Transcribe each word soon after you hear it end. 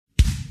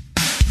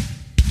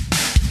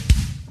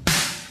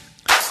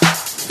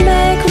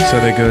So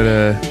they go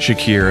to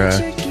Shakira,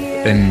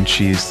 and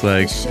she's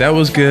like, that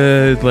was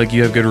good, like,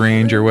 you have good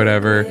range or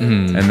whatever.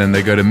 And then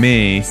they go to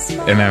me,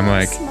 and I'm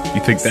like,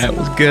 you think that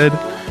was good?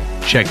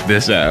 Check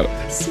this out.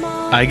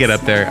 I get up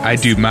there, I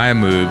do my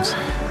moves,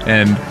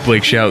 and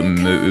Blake Shelton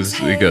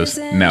he goes,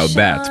 now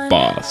that's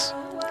boss.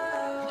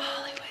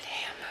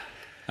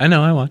 I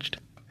know, I watched.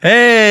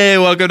 Hey,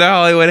 welcome to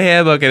Hollywood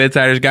Handbook, an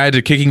insider's guide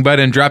to kicking butt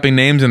and dropping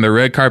names in the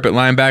red carpet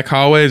line-back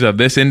hallways of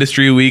this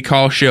industry we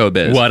call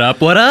showbiz. What up,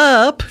 what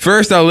up?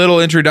 First, a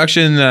little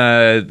introduction.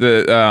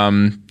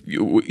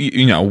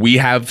 We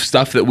have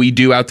stuff that we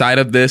do outside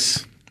of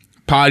this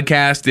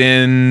podcast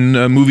in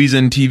movies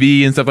and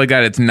TV and stuff like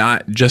that. It's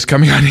not just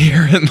coming on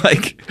here and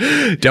like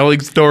telling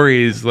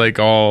stories like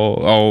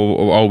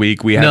all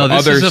week. We have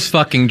this is a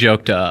fucking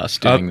joke to us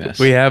doing this.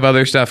 We have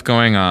other stuff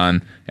going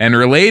on. And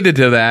related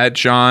to that,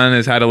 Sean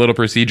has had a little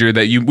procedure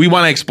that we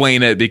want to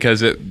explain it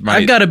because it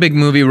might... I've got a big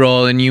movie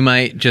role, and you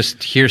might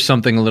just hear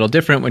something a little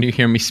different when you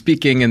hear me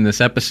speaking in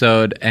this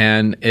episode.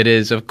 And it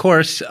is, of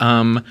course,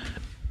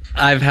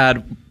 I've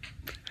had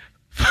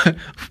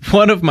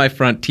one of my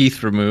front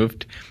teeth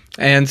removed.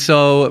 And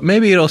so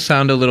maybe it'll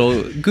sound a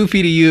little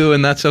goofy to you,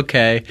 and that's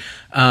okay.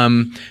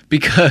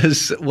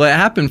 Because what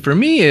happened for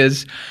me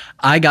is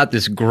I got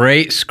this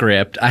great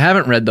script. I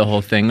haven't read the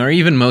whole thing or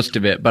even most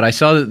of it, but I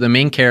saw that the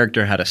main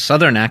character had a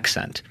Southern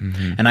accent.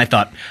 Mm-hmm. And I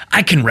thought,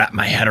 I can wrap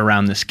my head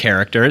around this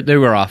character. They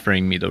were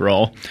offering me the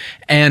role.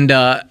 And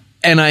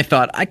I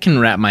thought, I can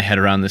wrap my head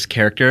around this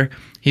character.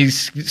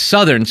 He's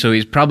Southern, so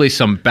he's probably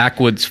some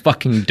backwoods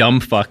fucking dumb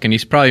fuck, and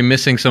he's probably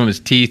missing some of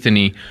his teeth, and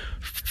he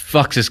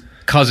fucks his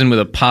cousin with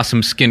a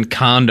possum skin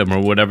condom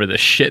or whatever the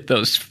shit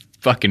those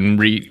fucking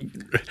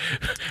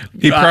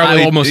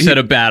I almost said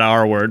a bad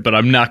R word, but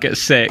I'm not going to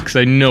say it because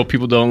I know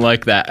people don't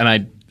like that, and I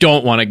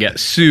don't want to get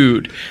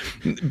sued.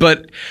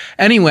 But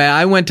anyway,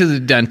 I went to the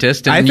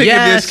dentist, and I think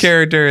of this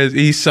character as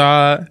he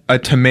saw a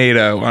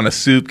tomato on a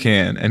soup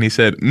can, and he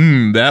said,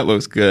 that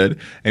looks good,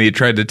 and he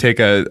tried to take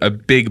a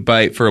big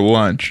bite for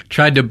lunch.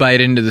 Tried to bite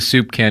into the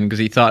soup can because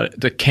he thought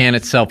the can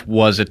itself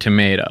was a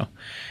tomato.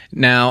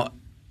 Now,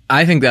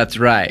 I think that's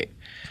right.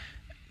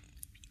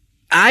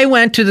 I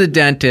went to the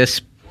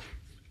dentist.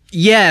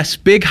 Yes,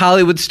 big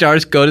Hollywood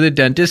stars go to the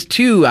dentist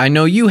too. I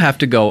know you have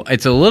to go.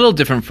 It's a little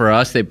different for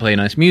us. They play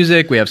nice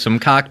music. We have some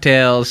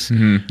cocktails.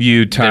 Mm-hmm.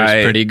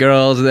 There's pretty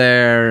girls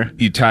there.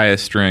 You tie a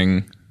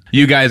string.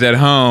 You guys at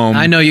home.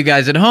 I know you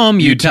guys at home.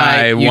 You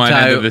tie one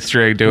end of the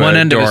string to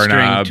a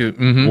doorknob,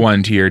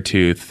 one to your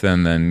tooth,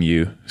 and then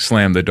you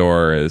slam the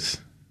door as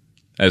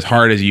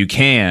hard as you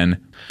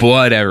can.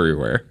 Blood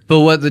everywhere. But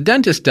what the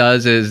dentist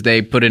does is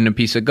they put in a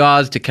piece of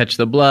gauze to catch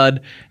the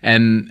blood,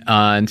 and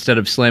instead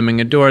of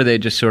slamming a door, they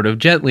just sort of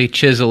gently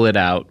chisel it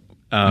out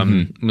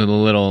with a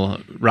little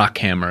rock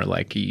hammer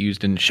like he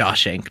used in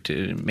Shawshank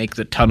to make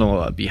the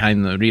tunnel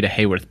behind the Rita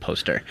Hayworth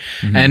poster.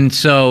 Mm-hmm. And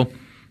so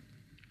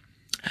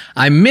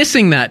I'm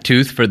missing that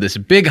tooth for this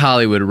big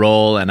Hollywood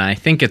role, and I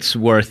think it's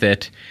worth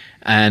it.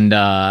 And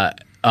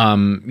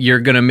you're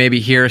going to maybe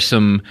hear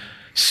some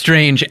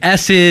strange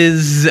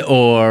S's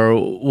or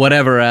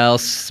whatever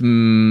else.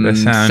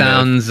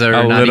 Sounds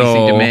are not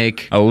easy to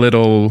make. A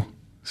little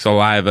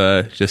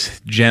saliva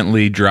just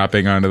gently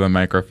dropping onto the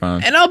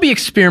microphone. And I'll be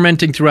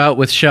experimenting throughout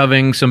with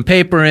shoving some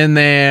paper in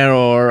there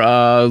or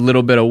a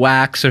little bit of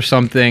wax or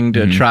something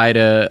to try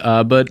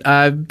to... but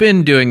I've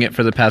been doing it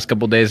for the past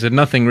couple days and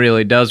nothing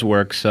really does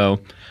work.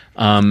 So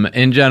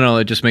in general,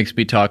 it just makes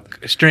me talk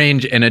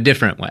strange in a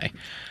different way.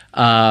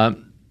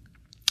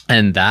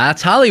 And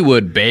that's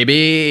Hollywood,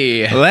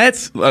 baby.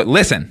 Let's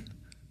listen.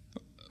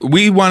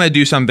 We want to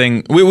do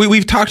something.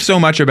 We've talked so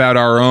much about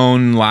our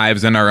own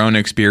lives and our own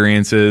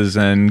experiences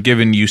and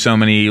given you so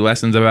many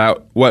lessons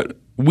about what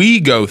we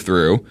go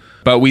through.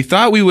 But we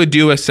thought we would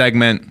do a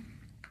segment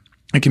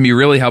that can be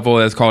really helpful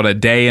that's called A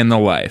Day in the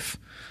Life.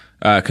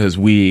 Because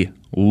we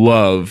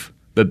love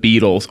the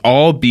Beatles,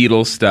 all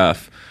Beatles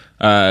stuff.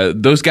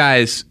 Those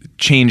guys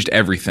changed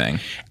everything.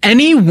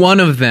 Any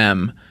one of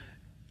them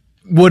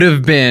would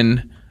have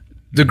been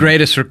the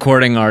greatest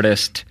recording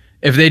artist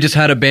if they just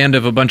had a band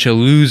of a bunch of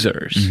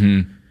losers.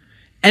 Mm-hmm.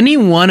 Any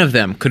one of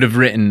them could have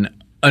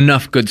written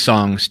enough good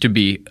songs to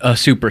be a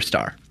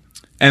superstar.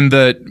 And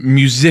the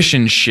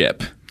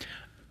musicianship.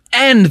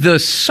 And the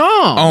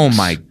songs. Oh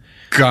my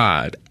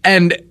God.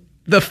 And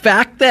the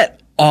fact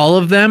that all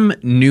of them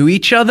knew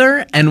each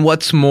other and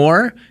what's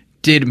more,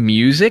 did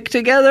music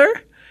together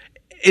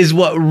is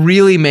what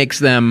really makes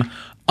them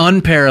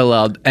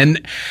unparalleled.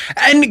 And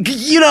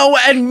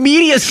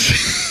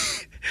media's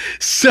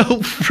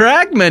so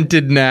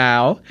fragmented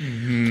now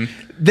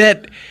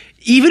that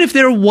even if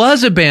there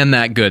was a band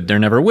that good, there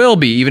never will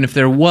be. Even if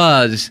there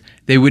was,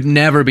 they would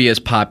never be as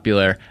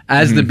popular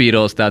as the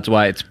Beatles. That's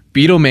why it's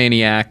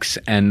Beatlemaniacs,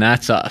 and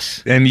that's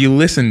us. And you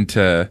listen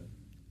to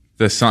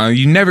the song.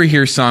 You never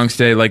hear songs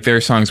today like there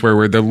are songs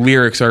where the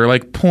lyrics are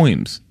like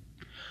poems.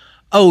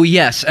 Oh,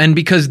 yes. And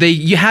because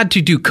you had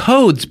to do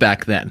codes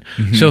back then.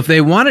 Mm-hmm. So if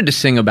they wanted to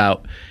sing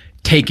about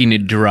taking a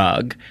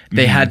drug.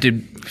 They had to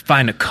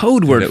find a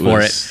code word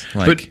for it.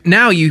 But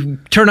now you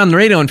turn on the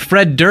radio and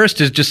Fred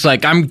Durst is just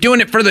like, I'm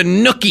doing it for the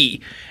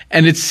nookie.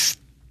 And it's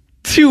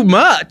too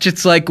much.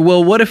 It's like,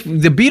 well, what if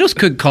the Beatles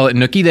could call it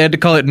nookie? They had to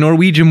call it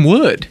Norwegian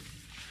wood.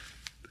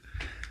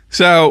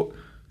 So,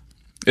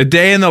 A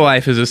Day in the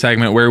Life is a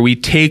segment where we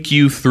take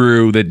you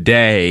through the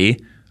day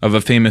of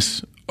a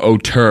famous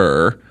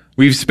auteur.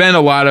 We've spent a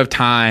lot of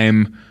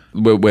time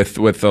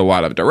with a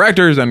lot of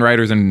directors and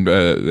writers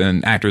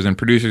and actors and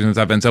producers and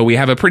stuff, and so we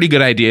have a pretty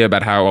good idea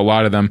about how a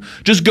lot of them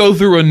just go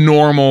through a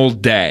normal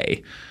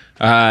day.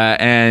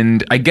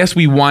 And I guess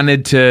we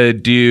wanted to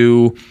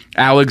do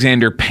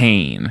Alexander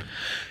Payne.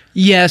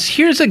 Yes,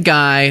 here's a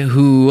guy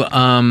who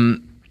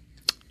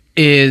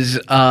is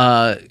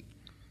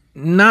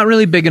not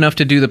really big enough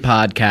to do the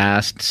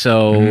podcast,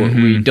 so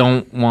we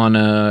don't want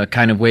to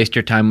kind of waste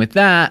your time with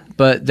that,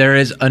 but there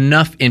is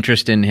enough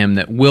interest in him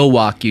that we'll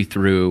walk you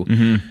through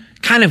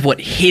kind of what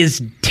his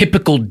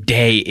typical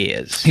day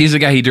is. He's the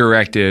guy he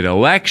directed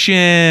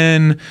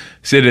Election,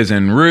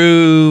 Citizen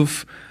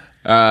Roof,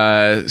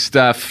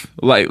 stuff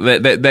like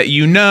that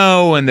you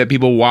know and that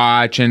people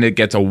watch, and it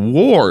gets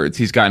awards.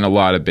 He's gotten a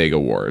lot of big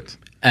awards.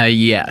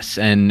 Yes,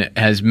 and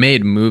has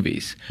made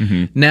movies.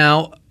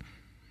 Now,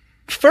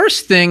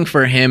 first thing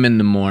for him in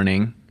the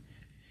morning,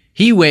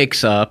 he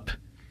wakes up,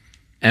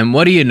 and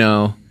what do you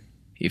know?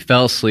 He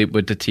fell asleep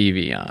with the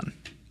TV on.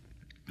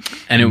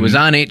 And it was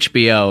on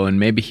HBO, and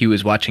maybe he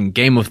was watching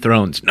Game of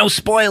Thrones. No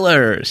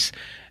spoilers!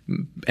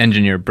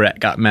 Engineer Brett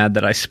got mad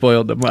that I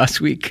spoiled them last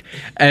week.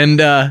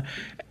 And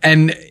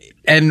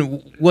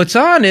what's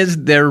on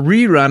is they're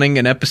rerunning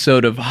an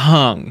episode of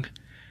Hung.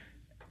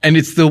 And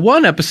it's the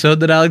one episode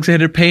that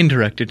Alexander Payne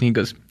directed. And he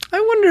goes, I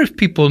wonder if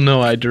people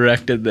know I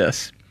directed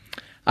this.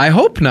 I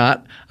hope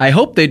not. I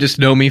hope they just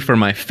know me for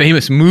my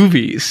famous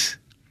movies.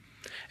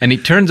 And he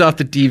turns off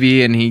the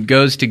TV and he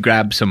goes to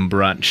grab some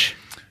brunch.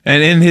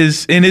 And in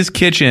his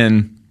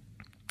kitchen,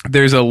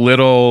 there's a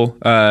little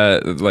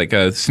like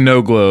a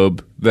snow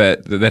globe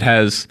that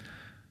has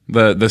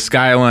the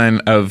skyline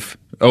of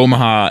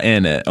Omaha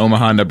in it,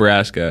 Omaha,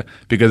 Nebraska,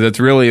 because it's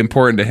really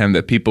important to him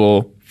that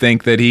people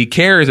think that he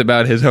cares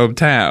about his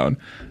hometown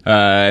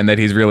and that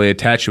he's really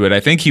attached to it. I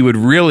think he would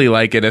really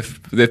like it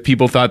if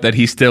people thought that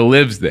he still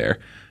lives there.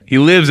 He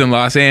lives in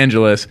Los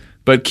Angeles,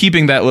 but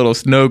keeping that little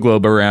snow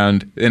globe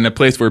around in a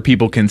place where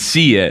people can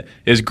see it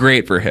is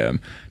great for him,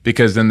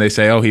 because then they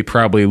say, oh, he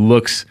probably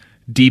looks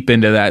deep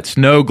into that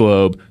snow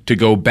globe to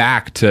go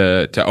back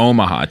to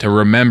Omaha, to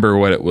remember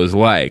what it was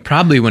like.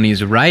 Probably when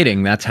he's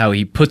writing, that's how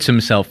he puts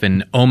himself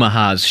in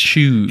Omaha's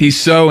shoes. He's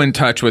so in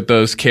touch with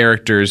those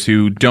characters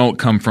who don't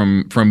come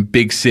from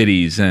big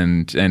cities,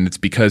 and it's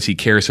because he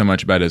cares so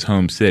much about his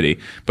home city.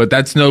 But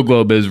that snow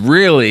globe is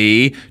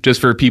really just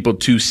for people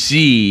to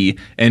see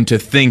and to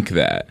think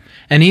that.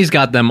 And he's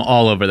got them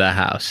all over the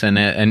house,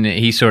 and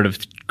he sort of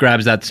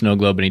grabs that snow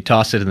globe and he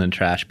tosses it in the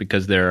trash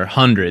because there are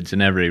hundreds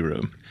in every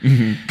room.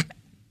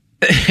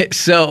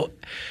 So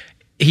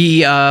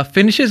he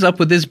finishes up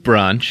with his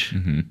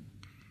brunch,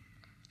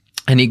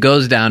 and he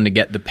goes down to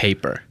get the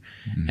paper.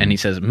 And he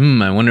says,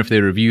 I wonder if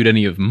they reviewed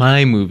any of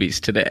my movies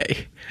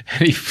today.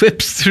 And he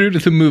flips through to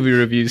the movie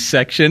reviews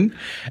section.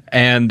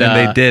 And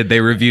they did.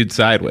 They reviewed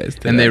Sideways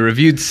today. And they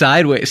reviewed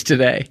Sideways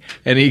today.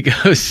 And he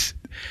goes,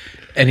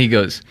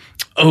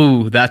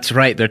 oh, that's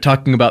right. They're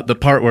talking about the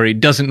part where he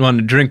doesn't want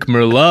to drink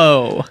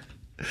Merlot.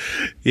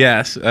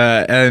 Yes,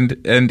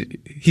 and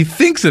he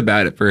thinks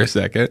about it for a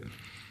second,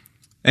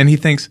 and he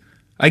thinks,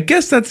 I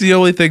guess that's the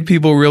only thing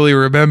people really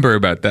remember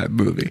about that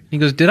movie. He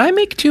goes, did I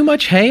make too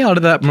much hay out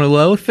of that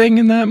Merlot thing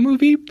in that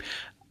movie?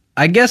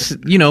 I guess,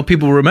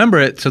 people remember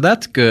it, so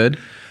that's good.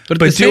 But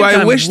do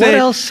I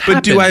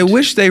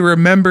wish they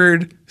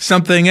remembered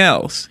something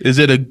else? Is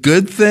it a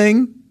good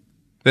thing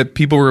that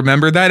people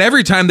remember that?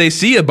 Every time they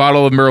see a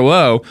bottle of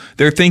Merlot,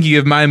 they're thinking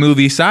of my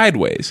movie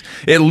Sideways.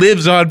 It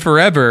lives on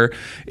forever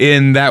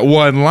in that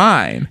one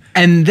line.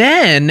 And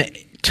then,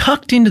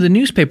 tucked into the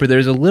newspaper,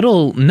 there's a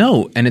little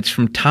note, and it's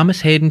from Thomas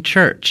Hayden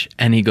Church.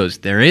 And he goes,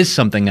 there is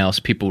something else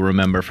people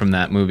remember from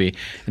that movie.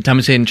 And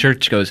Thomas Hayden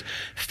Church goes,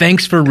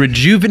 thanks for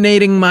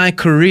rejuvenating my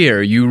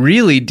career. You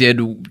really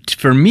did,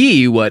 for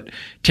me, what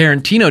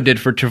Tarantino did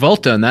for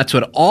Travolta, and that's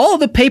what all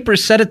the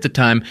papers said at the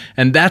time,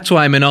 and that's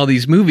why I'm in all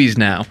these movies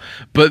now.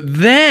 But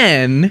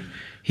then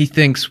he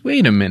thinks,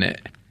 wait a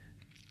minute.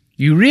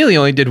 You really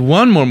only did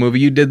one more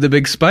movie. You did the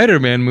big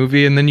Spider-Man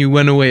movie, and then you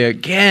went away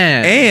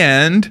again.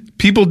 And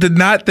people did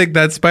not think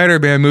that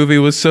Spider-Man movie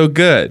was so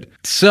good.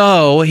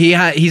 So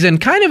he's in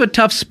kind of a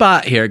tough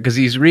spot here, because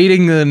he's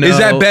reading the note. Is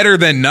that better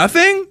than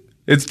nothing?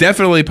 It's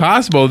definitely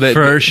possible that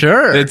for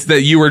sure it's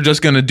that you were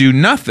just going to do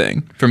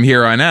nothing from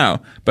here on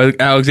out.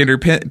 But Alexander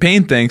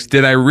Payne thinks,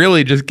 did I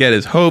really just get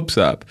his hopes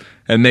up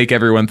and make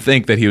everyone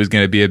think that he was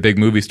going to be a big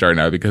movie star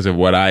now because of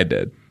what I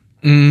did?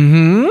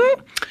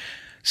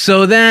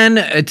 So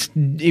then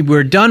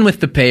we're done with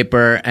the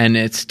paper, and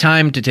it's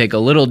time to take a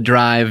little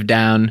drive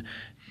down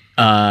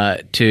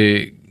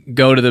to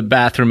go to the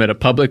bathroom at a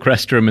public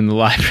restroom in the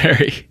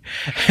library.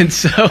 And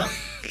so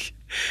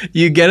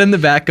You get in the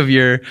back of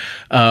your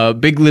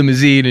big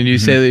limousine and you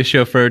say to the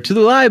chauffeur, to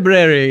the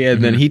library,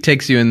 and then he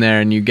takes you in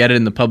there and you get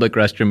in the public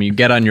restroom, you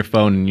get on your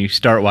phone and you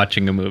start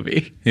watching a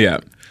movie. Yeah.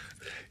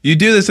 You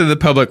do this at the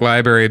public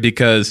library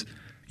because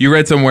you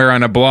read somewhere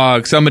on a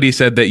blog, somebody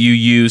said that you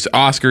use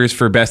Oscars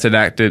for Best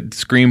Adapted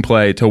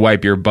Screenplay to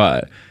wipe your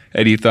butt.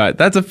 And you thought,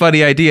 that's a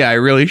funny idea. I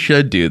really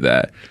should do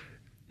that.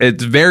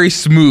 It's very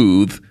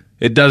smooth.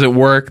 It doesn't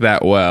work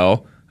that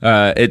well.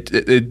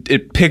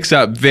 It picks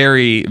up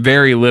very,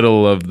 very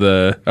little of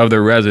the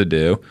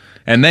residue,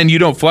 and then you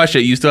don't flush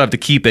it. You still have to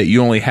keep it.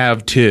 You only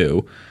have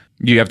 2.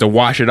 You have to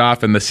wash it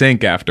off in the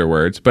sink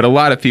afterwards. But a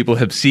lot of people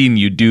have seen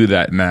you do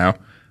that now,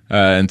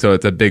 and so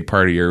it's a big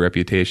part of your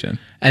reputation.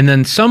 And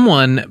then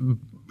someone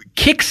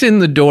kicks in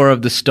the door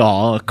of the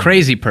stall, a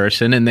crazy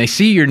person, and they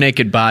see your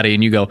naked body,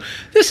 and you go,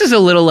 "This is a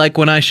little like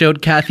when I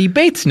showed Kathy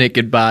Bates'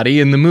 naked body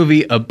in the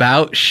movie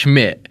About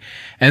Schmidt."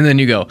 And then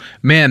you go,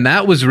 man,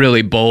 that was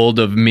really bold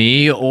of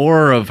me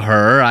or of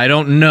her. I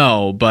don't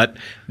know. But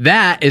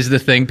that is the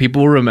thing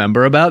people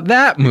remember about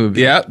that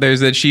movie. Yeah, there's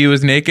that she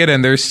was naked,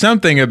 and there's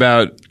something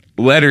about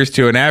letters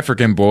to an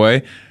African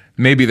boy.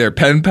 Maybe they're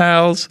pen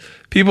pals.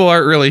 People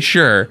aren't really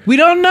sure. We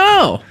don't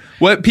know.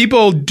 What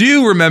people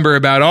do remember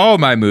about all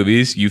my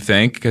movies, you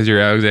think, because you're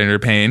Alexander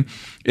Payne,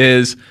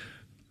 is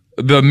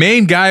the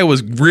main guy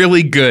was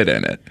really good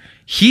in it.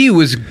 He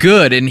was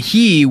good, and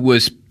he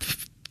was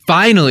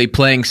finally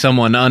playing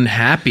someone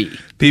unhappy.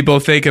 People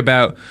think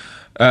about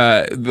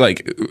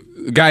like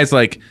guys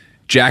like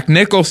Jack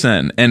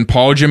Nicholson and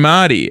Paul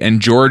Giamatti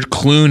and George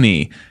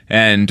Clooney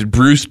and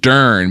Bruce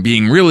Dern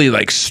being really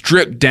like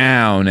stripped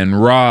down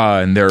and raw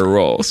in their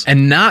roles.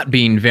 And not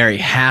being very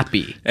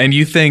happy. And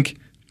you think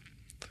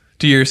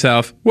to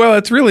yourself, well,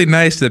 it's really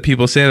nice that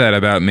people say that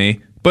about me.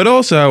 But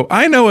also,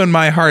 I know in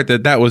my heart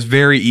that that was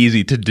very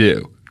easy to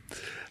do.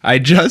 I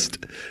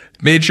just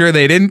made sure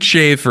they didn't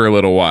shave for a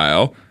little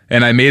while.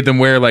 And I made them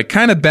wear like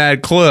kind of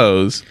bad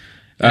clothes.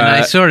 And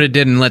I sort of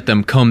didn't let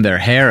them comb their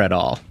hair at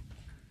all.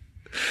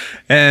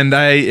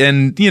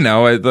 And you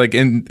know, like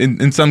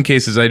in some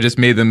cases, I just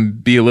made them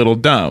be a little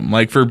dumb.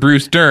 Like for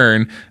Bruce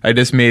Dern, I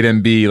just made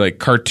him be like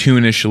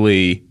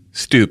cartoonishly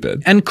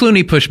stupid. And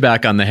Clooney pushed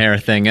back on the hair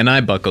thing, and I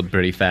buckled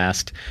pretty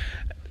fast.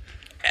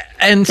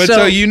 And but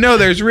so you know,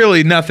 there's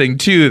really nothing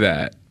to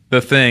that.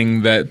 The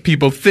thing that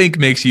people think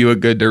makes you a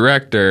good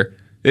director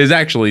is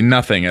actually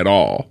nothing at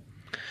all.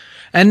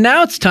 And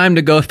now it's time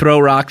to go throw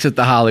rocks at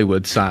the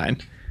Hollywood sign.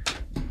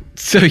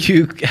 So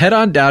you head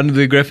on down to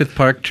the Griffith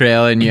Park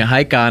Trail and you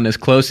hike on as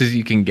close as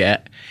you can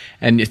get,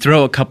 and you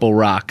throw a couple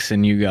rocks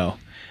and you go,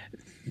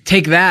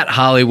 take that,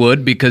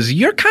 Hollywood, because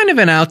you're kind of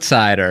an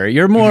outsider.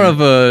 You're more of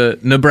a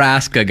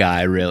Nebraska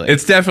guy, really.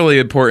 It's definitely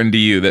important to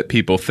you that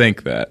people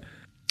think that.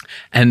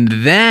 And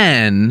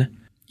then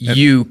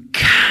you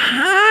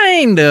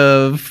kind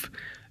of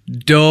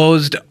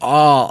dozed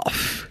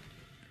off.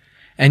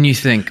 And you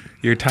think...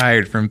 You're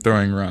tired from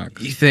throwing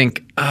rocks. You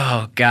think,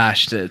 oh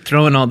gosh,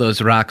 throwing all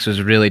those rocks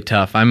was really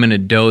tough. I'm going to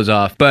doze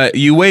off. But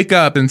you wake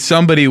up and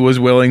somebody was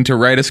willing to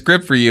write a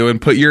script for you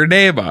and put your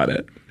name on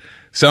it.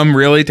 Some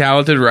really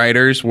talented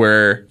writers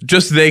were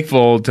just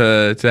thankful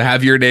to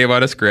have your name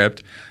on a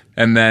script.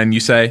 And then you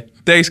say,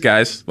 thanks,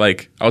 guys.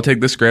 Like, I'll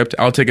take the script.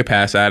 I'll take a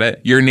pass at it.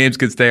 Your names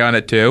could stay on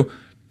it, too.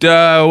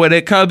 When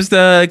it comes to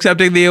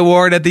accepting the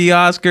award at the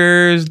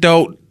Oscars,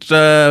 don't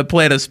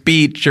plan a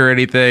speech or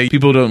anything.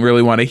 People don't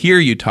really want to hear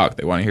you talk.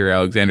 They want to hear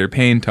Alexander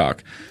Payne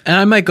talk. And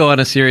I might go on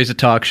a series of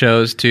talk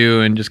shows, too,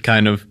 and just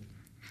kind of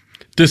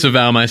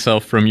disavow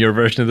myself from your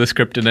version of the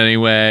script in any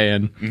way.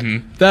 And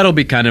that'll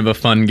be kind of a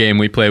fun game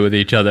we play with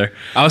each other.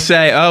 I'll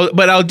say,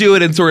 but I'll do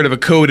it in sort of a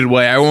coded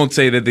way. I won't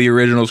say that the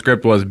original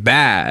script was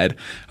bad.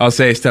 I'll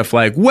say stuff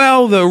like,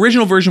 well, the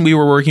original version we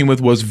were working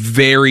with was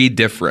very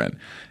different.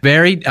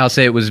 I'll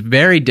say it was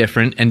very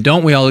different, and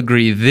don't we all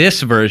agree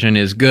this version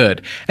is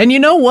good? And you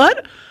know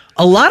what?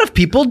 A lot of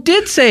people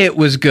did say it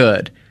was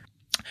good.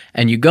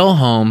 And you go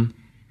home,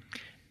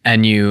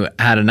 and you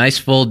had a nice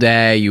full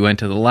day. You went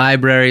to the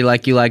library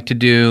like you like to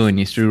do, and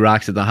you threw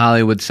rocks at the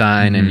Hollywood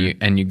sign,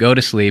 and you go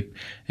to sleep,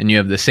 and you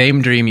have the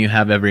same dream you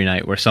have every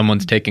night where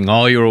someone's taking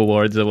all your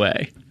awards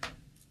away.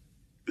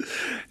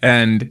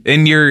 And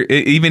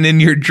even in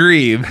your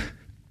dream,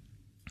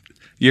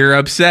 you're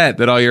upset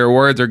that all your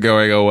awards are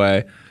going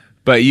away.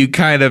 But you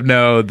kind of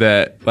know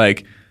that,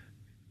 like,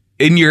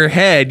 in your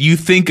head, you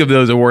think of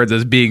those awards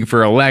as being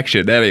for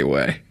election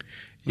anyway.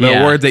 The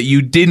awards that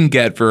you didn't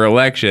get for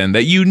election,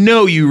 that you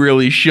know you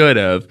really should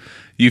have,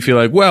 you feel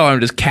like, well, I'm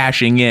just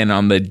cashing in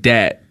on the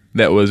debt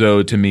that was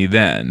owed to me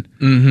then.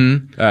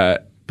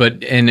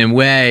 But in a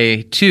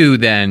way, too,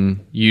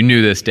 then, you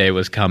knew this day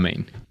was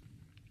coming.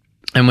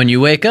 And when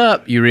you wake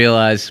up, you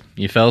realize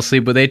you fell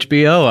asleep with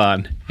HBO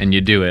on, and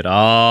you do it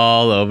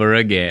all over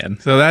again.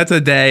 So that's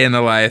a day in the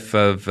life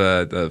of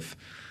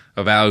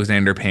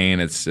Alexander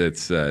Payne. It's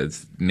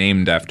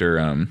named after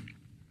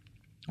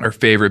our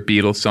favorite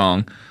Beatles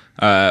song,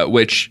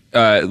 which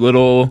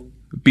little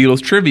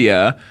Beatles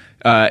trivia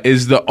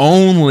is the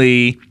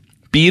only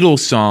Beatles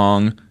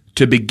song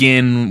to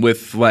begin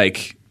with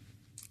like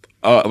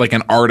like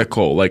an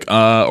article, like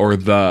or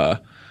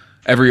the.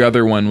 Every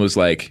other one was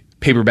like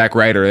paperback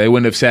writer. They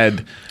wouldn't have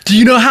said. Do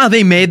you know how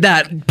they made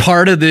that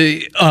part of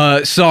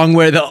the song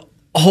where the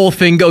whole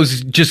thing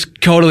goes just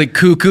totally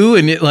cuckoo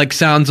and it like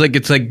sounds like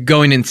it's like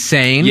going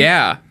insane?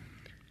 Yeah.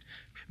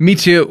 Me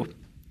too.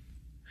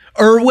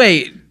 Or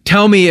wait,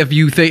 tell me if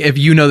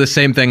you know the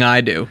same thing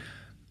I do.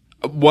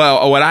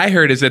 Well, what I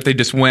heard is that they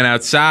just went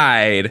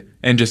outside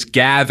and just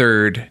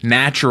gathered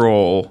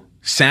natural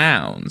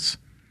sounds.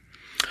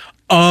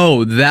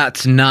 Oh,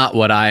 that's not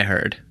what I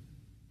heard.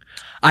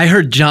 I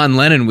heard John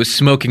Lennon was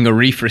smoking a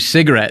reefer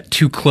cigarette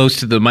too close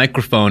to the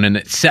microphone and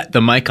it set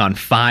the mic on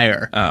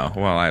fire. Oh,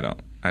 well, I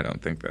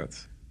don't think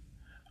that's.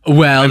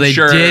 Well, they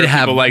sure did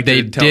have people like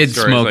they to tell did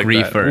stories smoke like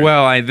reefer. that.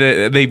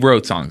 Well, they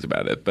wrote songs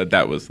about it, but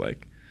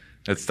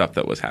that's stuff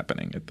that was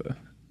happening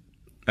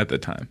at the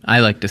time.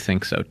 I like to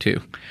think so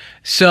too.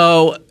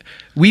 So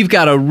we've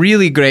got a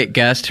really great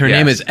guest. Her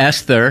name is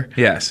Esther.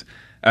 Yes.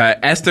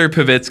 Esther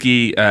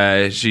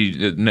Pavitsky, she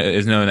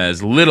is known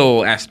as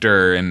Little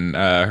Esther in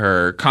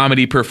her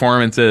comedy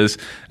performances.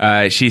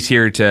 She's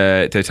here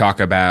to talk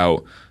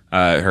about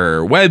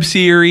her web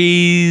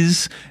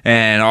series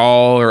and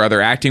all her other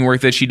acting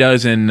work that she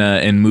does in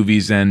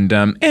movies and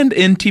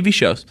in TV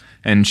shows.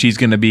 And she's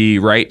going to be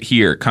right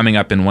here coming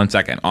up in 1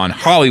 second on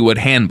Hollywood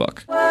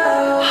Handbook.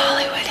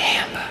 Hollywood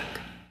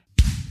Handbook.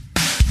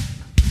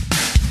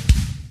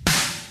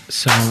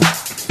 So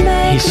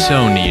he's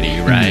so needy,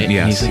 right?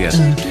 Yes, He's like,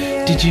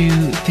 yes. Did you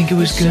think it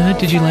was good?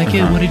 Did you like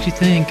it? What did you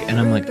think? And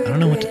I'm like, I don't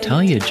know what to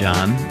tell you,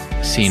 John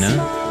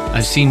Cena.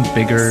 I've seen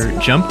bigger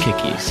jump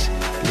kickies.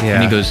 Yeah.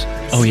 And he goes,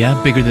 oh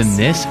yeah, bigger than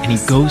this? And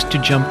he goes to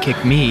jump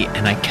kick me,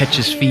 and I catch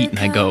his feet, and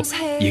I go,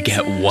 you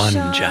get one,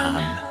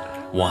 John.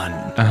 One.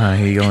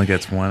 He only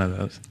gets one of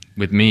those.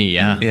 With me,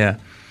 yeah. Yeah.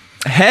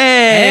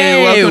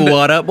 Hey,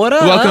 what up?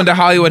 Welcome to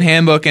Hollywood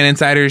Handbook, an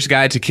insider's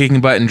guide to kicking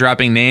butt and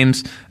dropping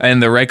names in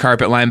the red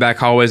carpet line back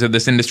hallways of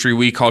this industry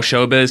we call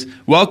showbiz.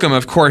 Welcome,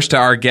 of course, to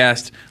our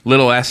guest,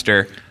 Little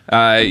Esther.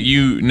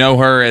 You know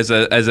her as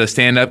a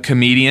stand-up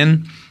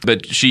comedian,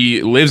 but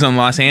she lives in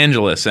Los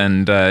Angeles,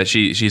 and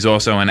she's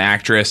also an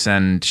actress,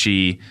 and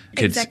she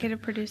could executive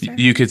producer.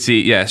 You could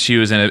see, yes, she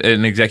was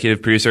an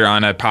executive producer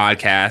on a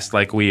podcast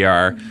like we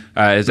are.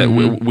 Is that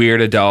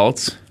Weird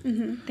Adults?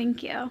 Mm-hmm.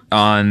 Thank you.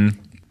 On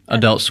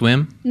Adult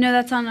Swim? No,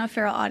 that's on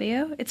Feral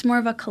Audio. It's more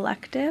of a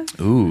collective.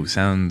 Ooh,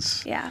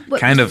 sounds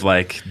kind of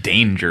like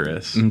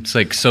dangerous. It's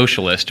like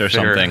socialist or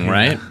something,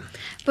 right?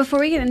 Before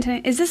we get into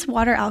it, is this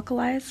water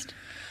alkalized?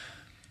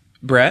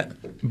 Brett?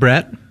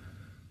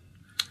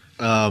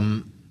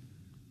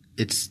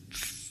 It's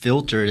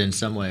filtered in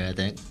some way, I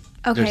think.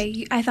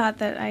 Okay, I thought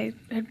that I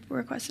had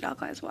requested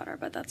alkalized water,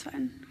 but that's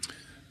fine.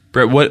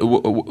 Brett,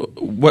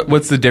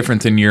 what's the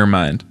difference in your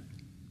mind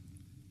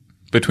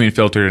between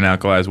filtered and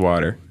alkalized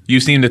water? You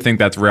seem to think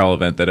that's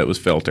relevant, that it was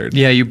filtered.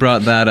 Yeah, you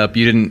brought that up.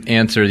 You didn't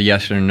answer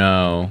yes or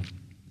no.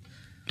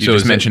 You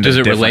just mentioned does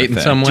a it different relate in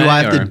thing. some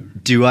way?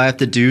 Do I have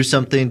to do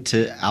something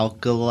to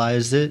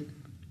alkalize it?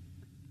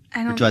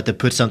 I Or don't. do I have to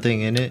put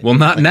something in it? Well,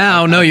 not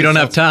now. No, you don't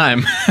have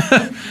time.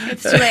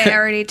 It's too late. I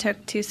already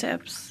took 2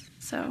 sips,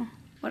 so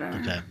whatever.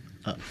 Okay.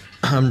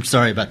 I'm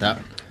sorry about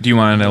that. Do you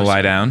want to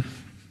lie down?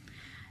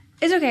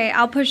 It's okay.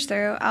 I'll push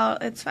through.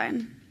 It's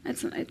fine.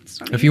 It's not.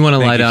 If you want to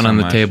Thank lie you down so on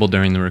the much. table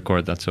during the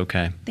record, that's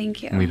okay.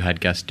 Thank you. We've had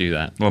guests do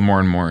that.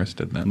 Lamorne Morris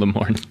did that.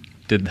 Lamorne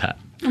did that.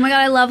 Oh my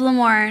god, I love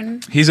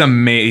Lamorne. He's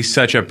He's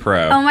such a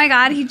pro. Oh my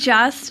god, he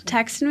just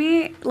texted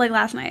me like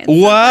last night. What?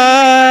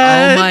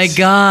 Oh my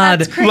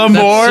God. That's crazy.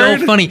 Lamorne?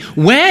 That's so funny.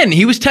 When?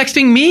 He was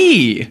texting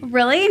me.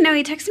 Really? No,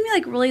 he texted me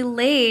like really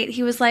late.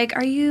 He was like,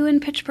 "Are you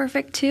in Pitch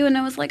Perfect too?" And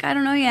I was like, "I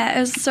don't know yet."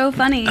 It was so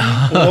funny.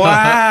 Wow.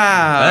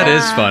 That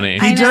is funny.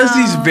 I He does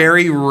know. these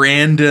very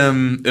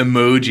random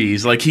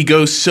emojis. Like, he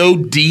goes so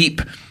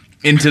deep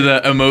into the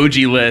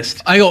emoji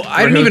list. I Where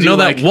didn't he'll even do, know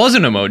like, that was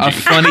an emoji. a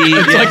funny...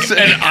 It's like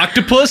an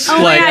octopus. Oh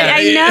like, my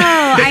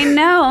god, I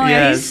know. Yeah,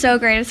 Yes. he's so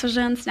great,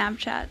 especially on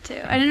Snapchat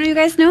too. I didn't know you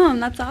guys knew him.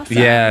 That's awesome.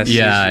 Yes,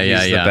 Yeah,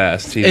 he's the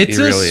best. He It's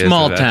really a is the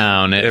small best.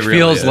 town. It really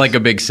feels is. like a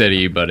big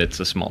city, but it's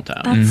a small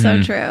town. That's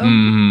so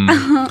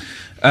true.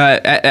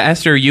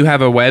 Esther, you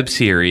have a web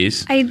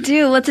series. I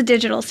do. What's a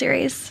digital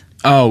series?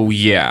 Oh,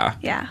 yeah.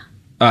 Yeah.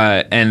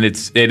 And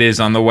it is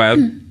on the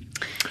web.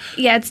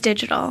 Yeah, it's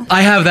digital.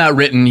 I have that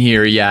written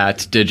here. Yeah,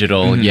 it's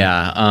digital. Mm-hmm.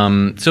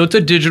 Yeah. So it's a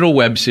digital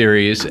web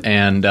series,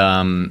 and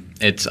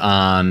it's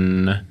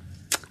on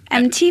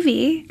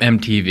MTV.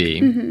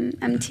 MTV.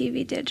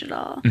 MTV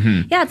Digital.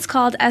 Mm-hmm. Yeah, it's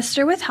called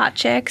Esther with Hot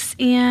Chicks,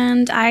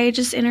 and I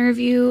just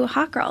interview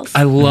hot girls.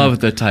 I love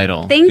the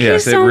title. Thank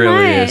Yes, you it so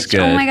really much. is good.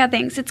 Oh my god,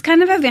 thanks. It's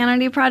kind of a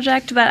vanity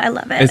project, but I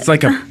love it. It's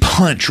like a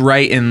punch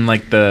right in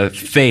like the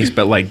face,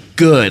 but like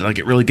good. Like,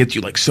 it really gets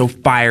you like so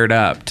fired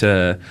up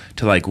to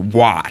like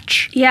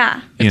watch.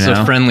 yeah. It's you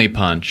know? a friendly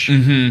punch.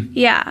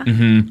 Yeah.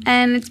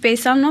 And it's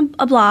based on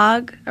a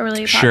blog, a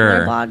really popular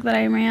Sure. blog that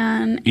I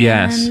ran.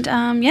 Yes.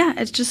 And yeah,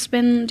 it's just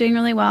been doing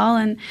really well,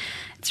 and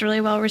it's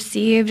really well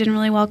received and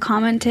really well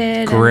commented.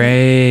 and-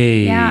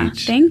 Great. yeah.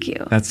 Thank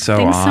you. That's so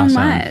Thanks awesome. so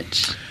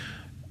much.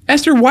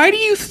 Esther, why do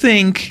you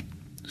think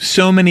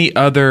so many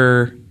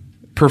other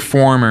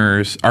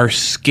performers are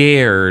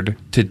scared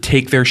to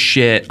take their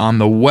shit on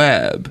the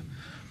web,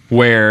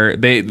 where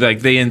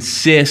they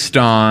insist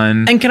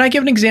on. And can I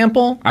give an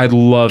example? I'd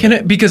love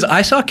it. Because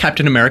I saw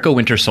Captain America: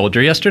 Winter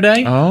Soldier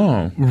yesterday.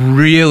 Oh,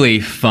 Really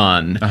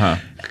fun.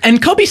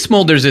 And Kobe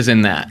Smulders is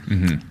in that.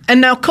 And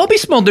now Kobe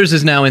Smulders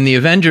is now in The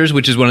Avengers,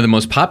 which is one of the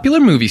most popular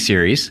movie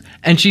series.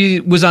 And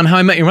she was on How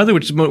I Met Your Mother,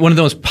 which is one of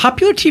the most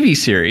popular TV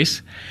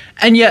series.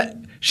 And yet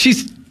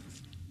she's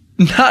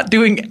not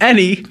doing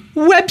any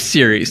web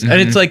series. And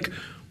it's like,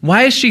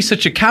 why is she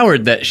such a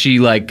coward that she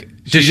like...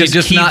 Does she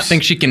just not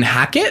think she can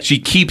hack it? She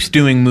keeps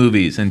doing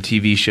movies and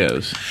TV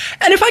shows.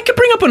 And if I could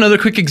bring up another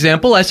quick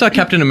example, I saw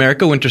Captain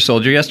America: Winter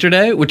Soldier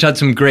yesterday, which had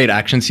some great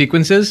action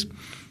sequences.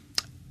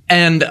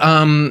 And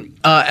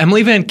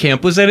Emily Van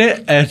Camp was in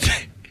it, and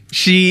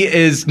she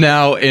is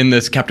now in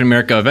this Captain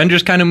America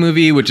Avengers kind of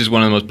movie, which is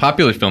one of the most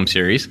popular film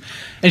series.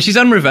 And she's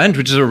on Revenge,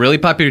 which is a really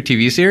popular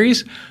TV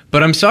series.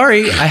 But I'm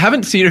sorry, I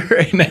haven't seen her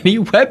in any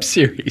web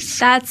series.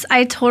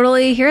 I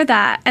totally hear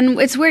that. And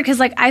it's weird because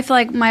like I feel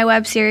like my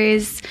web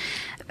series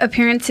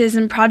appearances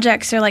and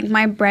projects are like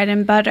my bread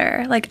and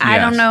butter. Like I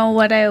don't know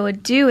what I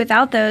would do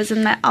without those,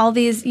 and that all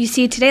these you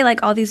see today,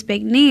 like all these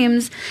big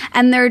names,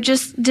 and they're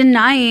just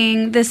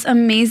denying this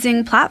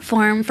amazing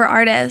platform for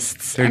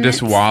artists. They're and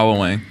just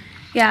wallowing.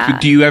 Yeah.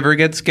 Do you ever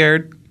get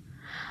scared?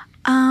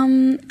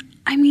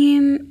 I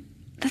mean,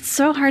 that's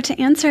so hard to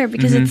answer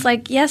because it's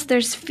like, yes,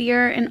 there's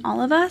fear in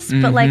all of us,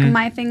 but like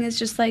my thing is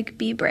just like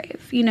be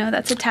brave. You know,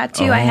 that's a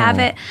tattoo. I have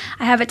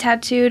it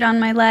tattooed on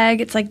my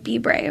leg. It's like be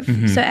brave.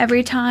 So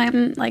every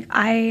time like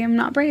I am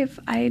not brave,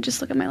 I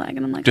just look at my leg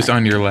and I'm like, Just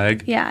on your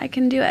leg? yeah, I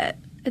can do it.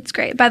 It's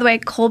great. By the way,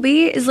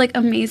 Colby is like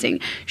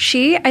amazing.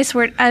 I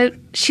swear,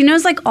 she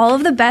knows like all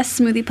of the best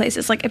smoothie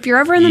places. Like if you're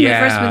ever in the mood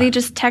for a smoothie,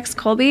 just text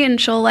Colby and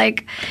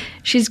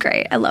she's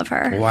great. I love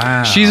her.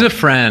 Wow. She's a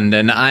friend,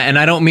 and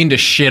I don't mean to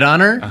shit on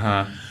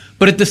her,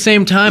 but at the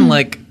same time,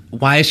 like,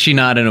 why is she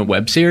not in a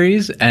web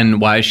series, and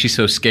why is she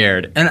so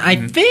scared? And I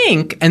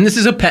think, and this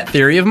is a pet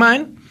theory of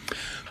mine,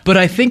 but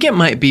I think it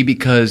might be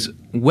because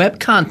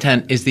web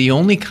content is the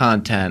only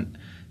content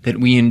that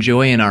we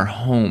enjoy in our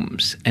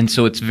homes, and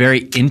so it's very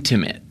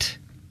intimate.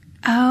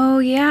 Oh,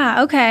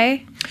 yeah.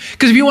 Okay.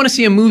 Because if you want to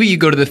see a movie, you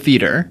go to the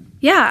theater.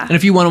 Yeah. And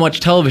if you want to watch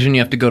television, you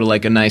have to go to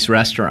like a nice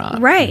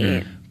restaurant.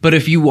 Right. But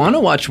if you want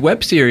to watch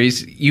web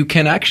series, you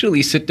can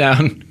actually sit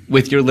down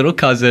with your little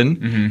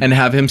cousin and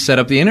have him set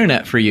up the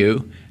internet for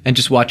you and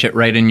just watch it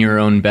right in your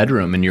own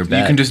bedroom, in your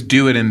bed. You can just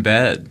do it in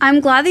bed. I'm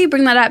glad that you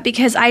bring that up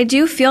because I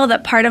do feel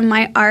that part of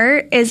my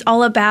art is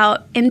all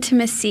about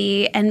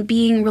intimacy and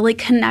being really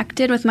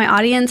connected with my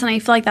audience. And I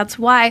feel like that's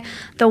why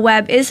the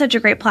web is such a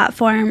great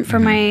platform for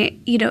my,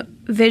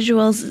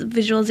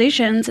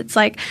 visualizations. It's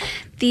like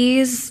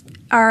these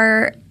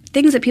are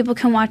things that people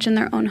can watch in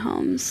their own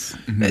homes.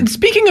 And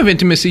speaking of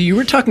intimacy, you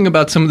were talking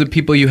about some of the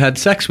people you had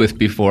sex with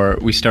before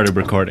we started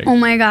recording. Oh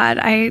my God,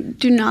 I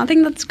do not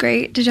think that's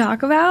great to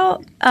talk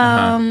about.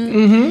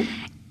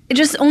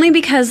 Just only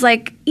because,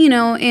 like,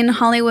 in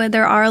Hollywood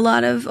there are a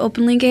lot of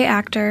openly gay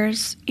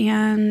actors,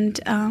 and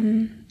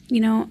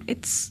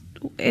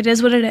it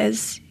is what it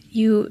is.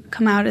 You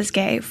come out as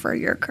gay for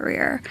your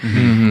career,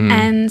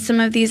 and some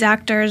of these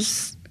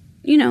actors,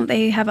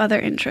 they have other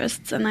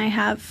interests, and I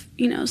have,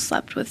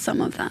 slept with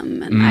some of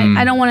them. And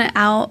I don't want to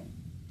out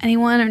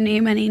anyone or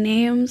name any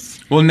names.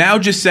 Well,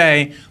 let's just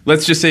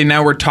say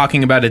now we're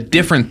talking about a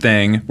different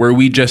thing where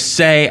we just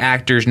say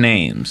actors'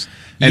 names.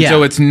 And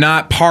so it's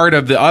not part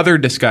of the other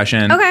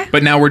discussion. Okay.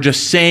 But now we're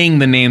just saying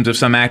the names of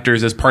some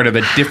actors as part of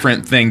a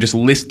different thing, just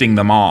listing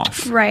them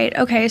off. Right.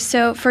 Okay.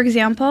 So, for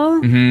example,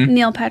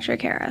 Neil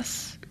Patrick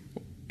Harris.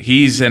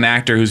 He's an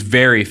actor who's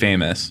very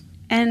famous.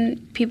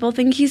 And people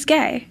think he's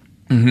gay.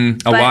 A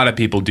lot of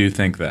people do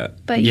think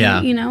that. But, Yeah.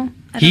 I don't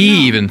He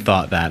know. even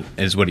thought that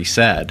is what he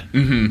said.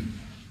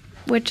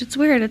 Which it's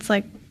weird. It's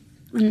like,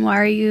 then why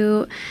are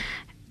you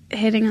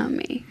hitting on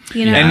me?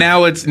 And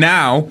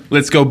now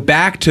let's go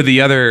back to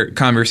the other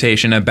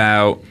conversation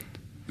about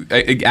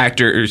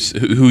actors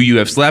who you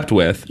have slept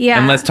with. Yeah.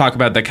 And let's talk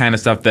about the kind of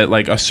stuff that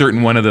like a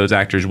certain one of those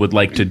actors would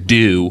like to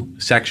do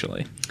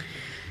sexually.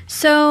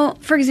 So,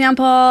 for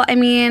example, I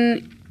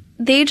mean,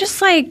 they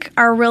just like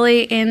are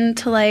really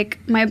into like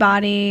my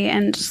body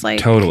and just like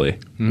Totally.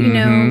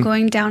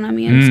 going down on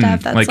me and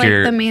stuff. That's like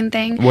the main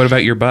thing. What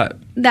about your butt?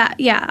 That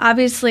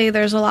obviously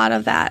there's a lot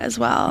of that as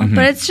well.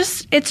 But it's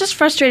just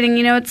frustrating,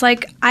 it's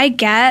like I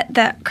get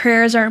that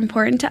careers are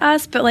important to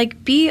us, but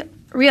like be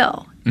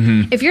real.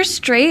 If you're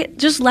straight,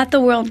 just let the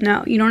world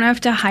know. You don't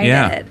have to hide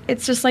it.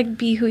 It's just like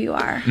be who you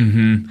are.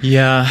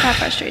 Yeah. That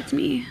frustrates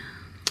me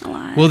a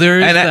lot. Well,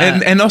 there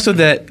is and also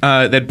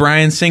that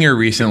Bryan Singer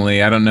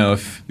recently, I don't know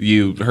if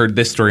you heard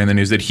this story in the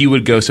news, that he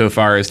would go so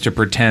far as to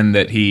pretend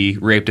that he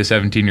raped a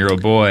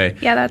 17-year-old boy.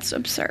 Yeah, that's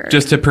absurd.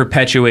 Just to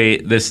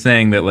perpetuate this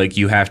thing that like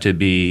you have to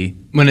be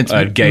when it's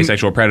a gay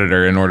sexual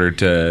predator in order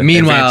to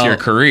meanwhile, advance your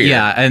career.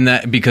 Yeah, and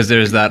that because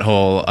there's that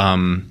whole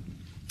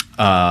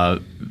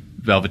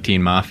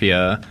Velveteen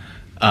Mafia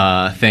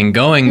thing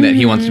going that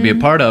he wants to be a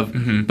part of.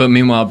 Mm-hmm. But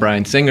meanwhile,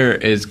 Bryan Singer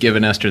is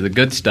giving Esther the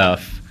good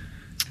stuff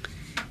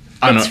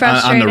on It's the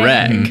reg.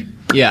 frustrating.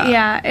 Yeah.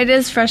 Yeah, it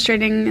is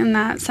frustrating in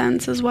that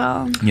sense as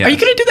well. Yes. Are you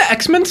going to do the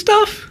X-Men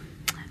stuff?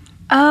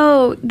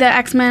 Oh, the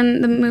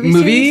X-Men, the movie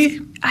series?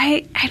 Movie?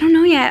 I don't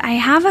know yet. I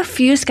have a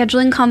few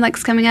scheduling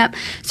conflicts coming up,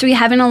 so we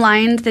haven't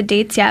aligned the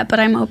dates yet, but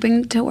I'm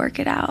hoping to work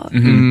it out.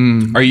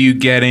 Mm-hmm. Are you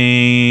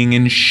getting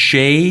in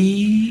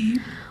shape?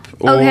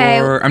 Or Okay.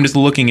 I'm just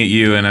looking at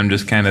you and I'm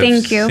just kind of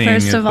Thank you, seeing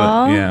first if of the-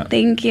 all. Yeah.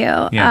 Thank you.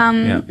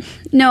 Yeah.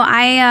 No,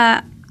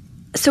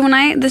 so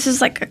this is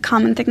like a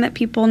common thing that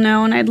people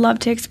know, and I'd love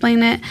to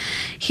explain it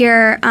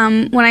here.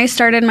 When I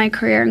started my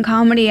career in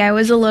comedy, I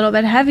was a little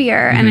bit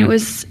heavier, and it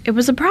was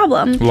a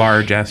problem.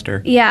 Large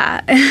Esther. Yeah,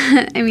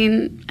 I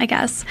mean, I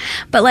guess,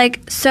 but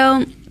like,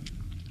 so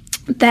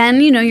then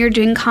you're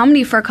doing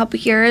comedy for a couple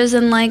years,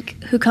 and like,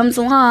 who comes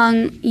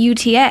along?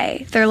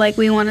 UTA. They're like,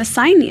 we want to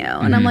sign you,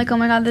 and I'm like, oh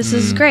my god, this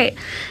is great.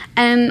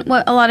 And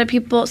what a lot of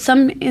people,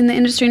 some in the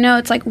industry know,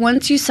 it's like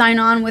once you sign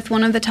on with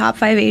one of the top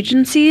 5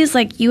 agencies,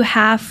 like you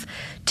have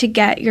to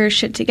get your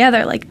shit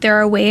together. Like there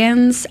are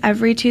weigh-ins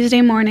every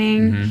Tuesday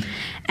morning,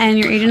 and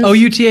your agents. Oh,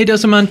 UTA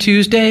does them on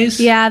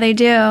Tuesdays? Yeah, they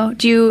do.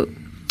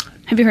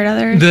 Have you heard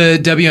others? The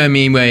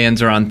WME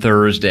weigh-ins are on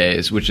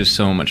Thursdays, which is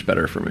so much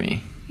better for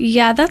me.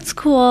 Yeah, that's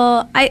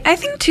cool. I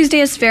think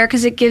Tuesday is fair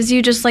because it gives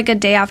you just like a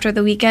day after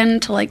the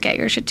weekend to like get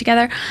your shit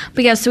together.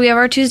 But yeah, so we have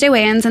our Tuesday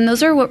weigh-ins, and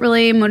those are what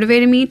really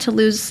motivated me to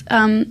lose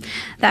the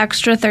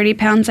extra 30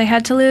 pounds I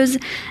had to lose.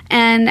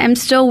 And I'm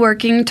still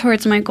working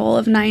towards my goal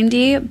of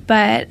 90,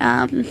 but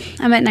I'm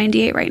at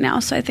 98 right now,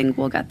 so I think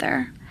we'll get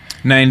there.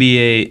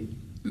 98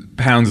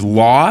 pounds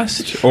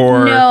lost,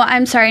 or No,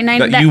 I'm sorry.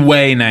 you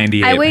weigh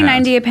 98 I weigh pounds.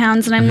 98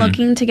 pounds, and I'm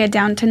looking to get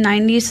down to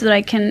 90 so that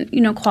I can,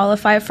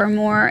 qualify for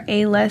more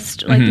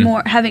A-list, like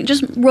more having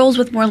just roles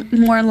with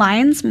more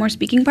lines, more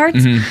speaking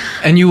parts.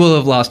 And you will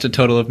have lost a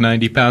total of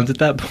 90 pounds at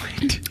that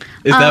point.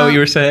 Is that what you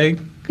were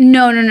saying?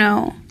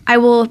 No. I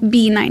will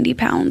be 90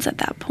 pounds at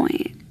that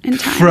point in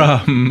time.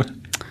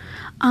 From?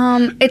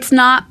 It's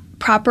not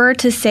proper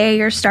to say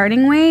your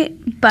starting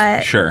weight,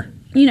 but Sure.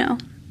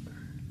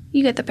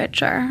 you get the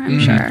picture, I'm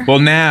sure. Well,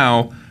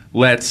 now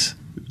let's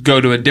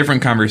go to a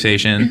different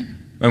conversation.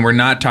 And we're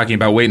not talking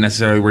about weight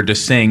necessarily. We're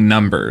just saying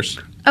numbers.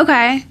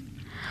 Okay.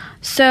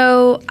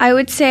 So I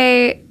would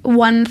say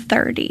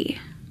 130.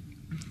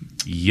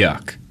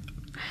 Yuck.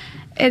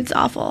 It's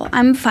awful.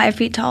 I'm 5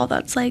 feet tall.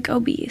 That's like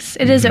obese.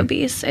 It is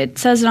obese. It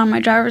says it on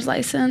my driver's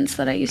license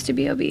that I used to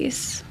be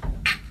obese.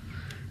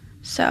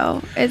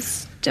 So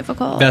it's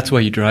difficult. That's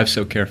why you drive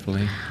so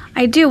carefully.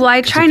 I do. Well,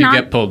 I try If you not.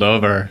 get pulled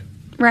over.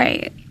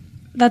 Right.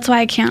 That's why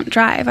I can't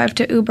drive. I have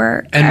to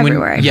Uber And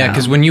everywhere I yeah, go.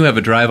 because when you have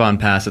a drive-on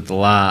pass at the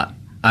lot,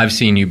 I've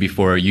seen you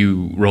before.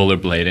 You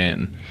rollerblade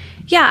in.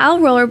 Yeah, I'll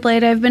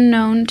rollerblade. I've been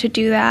known to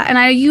do that. And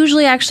I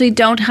usually actually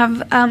don't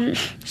have,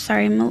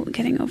 sorry, I'm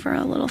getting over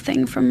a little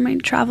thing from my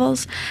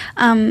travels.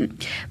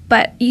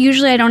 But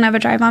usually I don't have a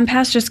drive-on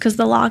pass just because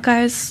the lot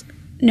guys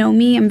know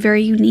me. I'm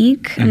very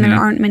unique, and there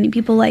aren't many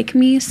people like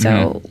me.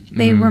 So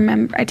they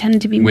remember, I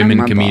tend to be Women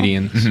memorable.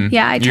 comedians.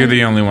 Yeah, You're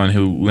the only one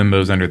who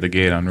limbos under the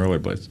gate on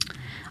rollerblades.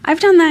 I've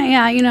done that,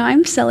 yeah.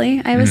 I'm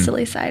silly. I have a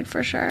silly side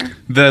for sure.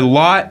 The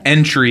lot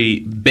entry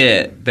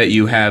bit that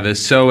you have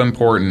is so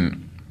important.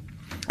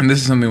 And this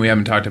is something we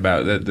haven't talked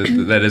about.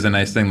 That is a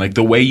nice thing. Like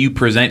the way you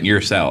present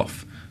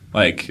yourself,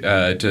 like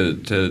to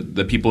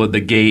the people at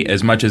the gate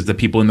as much as the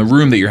people in the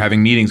room that you're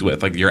having meetings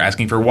with. Like you're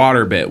asking for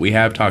water bit, we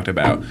have talked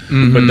about.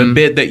 But the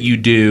bit that you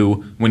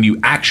do when you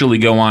actually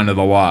go onto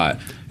the lot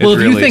is Well, if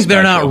really you think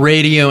they're not special.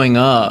 radioing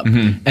up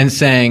and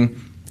saying,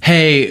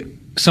 hey,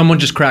 someone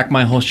just cracked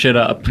my whole shit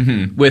up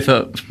with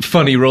a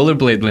funny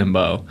rollerblade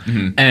limbo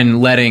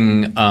and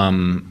letting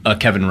a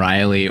Kevin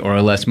Riley or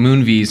a Les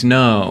Moonves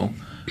know,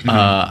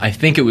 I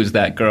think it was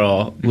that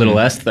girl, Little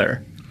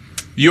Esther.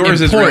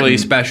 Yours is important. really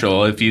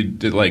special if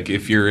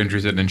you're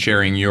interested in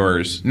sharing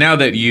yours. Now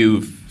that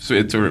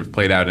it's sort of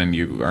played out and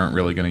you aren't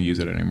really going to use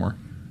it anymore.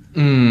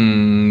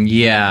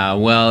 Yeah,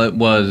 well, it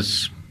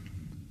was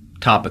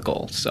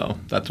topical, so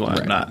that's why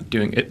I'm not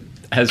doing it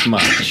as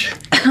much.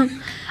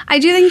 I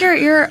do think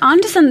you're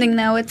onto something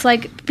though. It's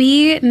like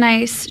be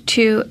nice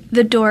to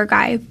the door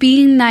guy.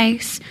 Be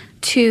nice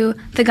to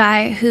the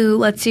guy who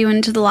lets you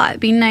into the lot.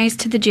 Be nice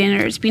to the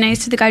janitors. Be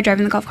nice to the guy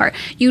driving the golf cart.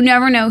 You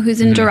never know who's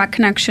in direct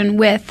connection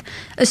with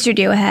a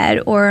studio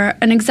head or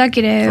an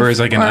executive Or is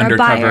like an or a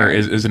undercover buyer.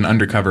 is an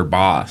undercover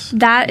boss.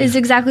 That is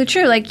exactly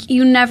true. Like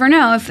you never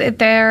know if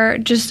they're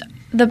just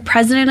the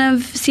president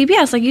of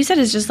CBS, like you said,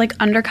 is just like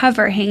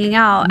undercover hanging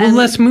out. Well, and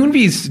Les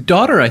Moonves'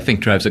 daughter, I think,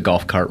 drives a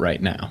golf cart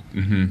right now.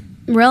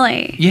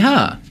 really,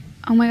 Yeah,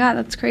 oh my god,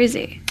 that's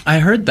crazy. I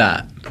heard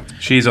that.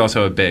 She's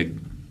also a big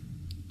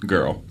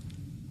girl.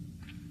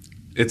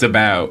 It's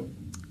about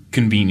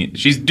convenience.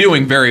 She's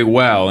doing very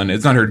well, and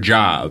it's not her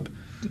job.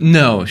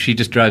 No, she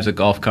just drives a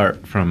golf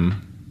cart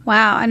from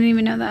Wow, I didn't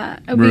even know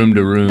that. It would room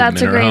to room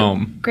That's in a her great,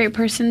 home. great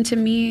person to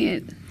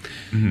meet.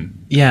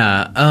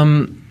 Yeah.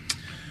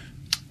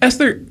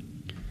 Esther,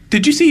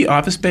 did you see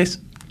Office Space?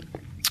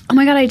 Oh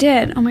my God, I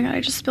did. Oh my God,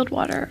 I just spilled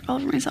water all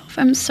over myself.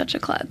 I'm such a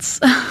klutz.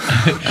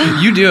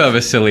 You do have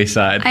a silly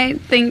side.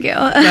 Thank you.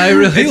 I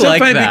really It's so like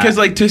funny that. because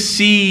like to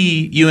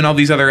see you and all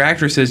these other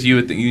actresses,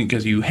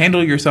 because you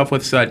handle yourself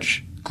with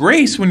such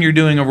grace when you're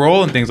doing a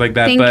role and things like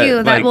that. Thank but,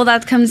 you. like,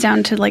 That comes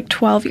down to like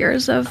 12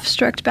 years of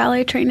strict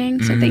ballet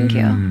training. So thank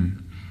you.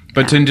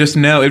 But to just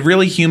know, it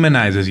really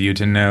humanizes you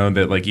to know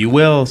that like you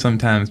will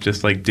sometimes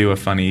just like do a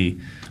funny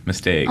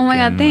mistake. Oh my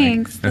God, and,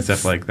 thanks. and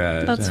stuff like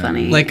that. That's And-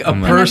 funny. like a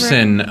I'm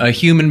person, a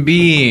human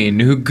being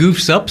who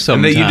goofs up And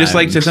sometimes. that you just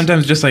like to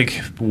sometimes just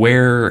like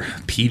wear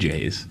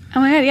PJs. Oh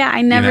my God, yeah. I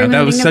You never know, even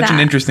that was think of such an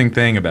that. interesting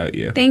thing about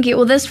you. Thank you.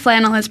 Well, this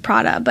flannel is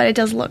Prada, but it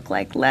does look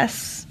like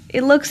less.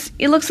 It looks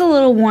a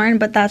little worn,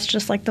 but that's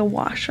just like the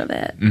wash of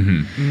it.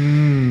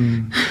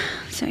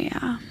 So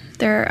yeah,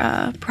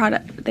 they're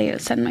Prada. They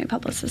send my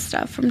publicist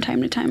stuff from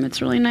time to time.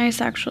 It's really nice,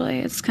 actually.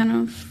 It's kind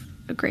of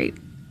a great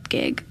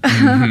gig.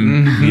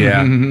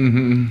 Yeah.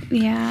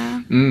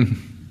 Yeah,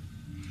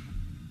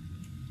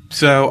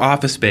 So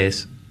Office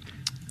Space,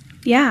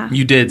 yeah.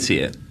 you did see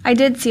it. I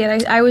did see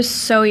it. I was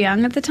so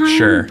young at the time,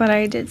 Sure. but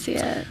I did see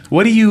it.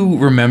 What do you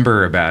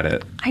remember about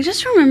it? I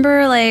just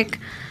remember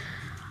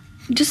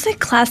just like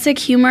classic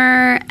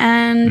humor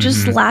and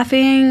just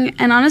laughing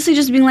and honestly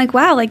just being like,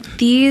 wow, like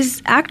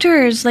these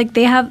actors, like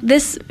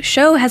this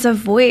show has a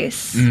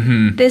voice.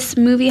 This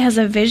movie has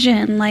a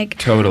vision. Like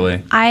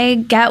Totally.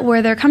 I get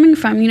where they're coming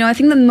from. You know, I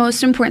think the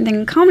most important thing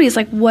in comedy is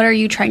like, what are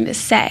you trying to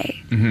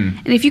say?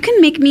 And if you can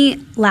make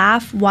me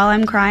laugh while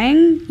I'm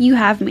crying, you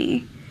have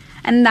me.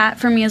 And that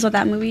for me is what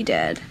that movie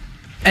did.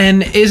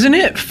 And isn't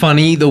it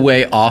funny the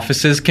way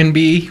offices can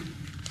be?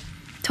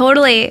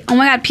 Totally. Oh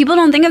my God, people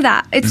don't think of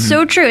that. It's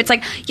so true. It's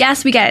like,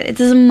 yes, we get it. It's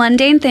a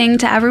mundane thing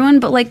to everyone,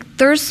 but like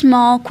there's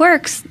small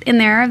quirks in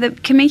there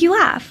that can make you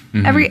laugh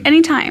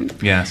anytime.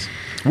 Yes.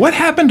 What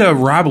happened to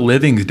Rob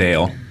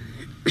Livingsdale?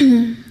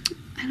 I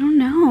don't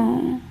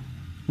know.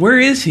 Where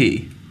is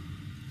he?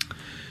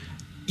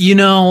 You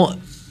know,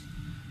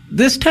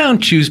 this town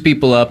chews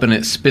people up and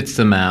it spits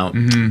them out.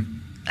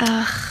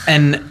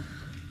 And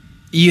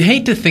you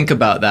hate to think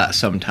about that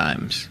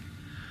sometimes.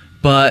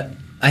 But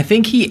I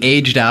think he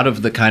aged out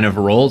of the kind of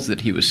roles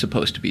that he was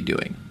supposed to be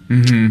doing.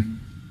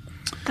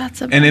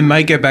 That's a And it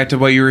might get back to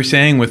what you were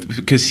saying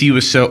because he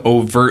was so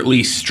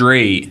overtly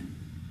straight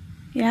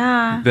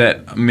yeah.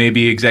 that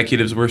maybe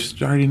executives were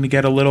starting to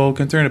get a little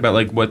concerned about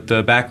like what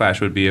the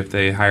backlash would be if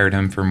they hired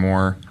him for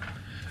more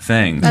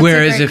things. That's a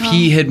Whereas great if call.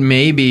 he had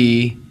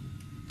maybe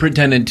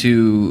pretended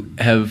to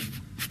have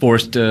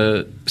forced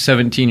a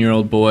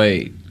 17-year-old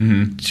boy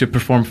to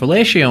perform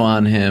fellatio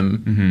on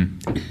him,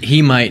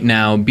 he might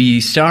now be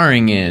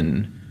starring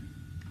in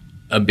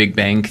a Big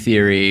Bang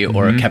Theory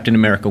or a Captain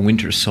America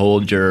Winter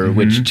Soldier,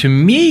 which to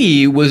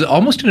me was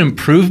almost an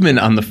improvement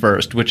on the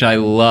first, which I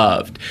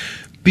loved.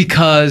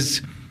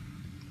 Because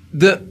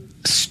the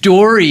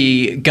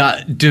story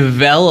got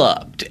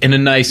developed in a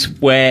nice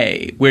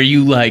way where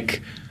you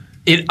like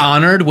it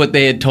honored what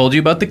they had told you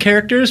about the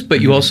characters,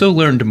 but you also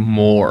learned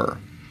more.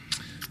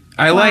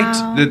 I Wow.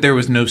 liked that there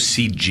was no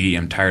CG.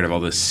 I'm tired of all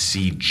this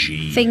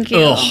CG. Thank you.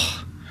 Ugh.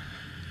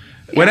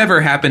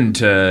 Whatever happened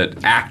to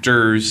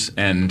actors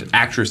and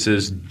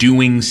actresses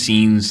doing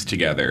scenes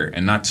together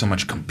and not so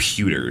much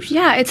computers?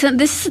 Yeah,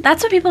 that's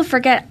what people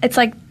forget. It's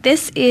like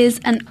this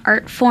is an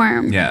art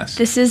form. Yes.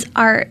 This is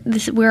art.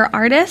 We're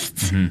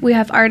artists. We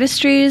have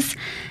artistries,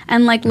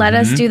 and like let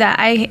us do that.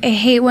 I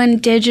hate when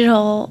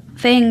digital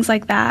things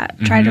like that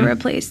try to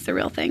replace the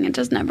real thing. It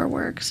just never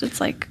works.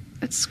 It's like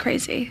it's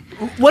crazy.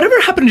 Whatever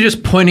happened to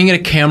just pointing at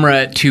a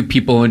camera at two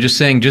people and just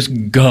saying, just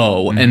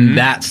go, and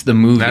that's the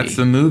movie? That's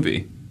the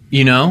movie.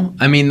 You know?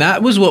 I mean,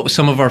 that was what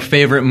some of our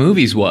favorite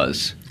movies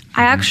was.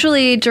 I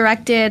actually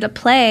directed a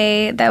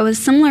play that was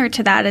similar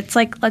to that. It's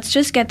like, let's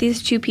just get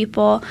these two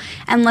people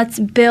and let's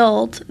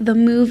build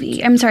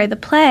the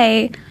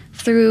play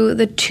through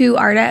the two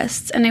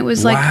artists. And it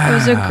was like, it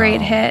was a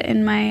great hit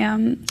in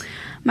my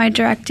my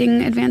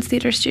directing advanced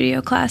theater studio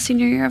class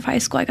senior year of high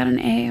school. I got an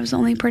A. I was the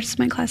only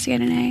person in my class to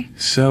get an A.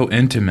 So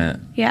intimate.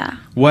 Yeah.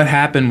 What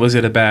happened? Was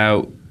it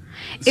about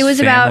It was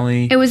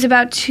family?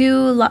 about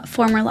two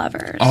former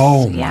lovers.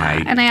 Oh yeah. my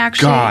And I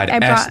actually God, I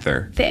brought,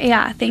 Esther.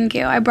 Yeah, thank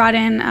you. I brought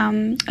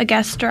in a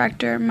guest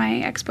director, my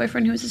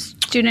ex-boyfriend, who was a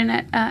student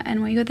at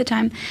NYU at the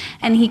time,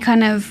 and he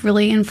kind of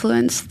really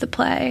influenced the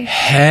play.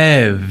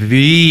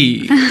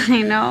 Heavy.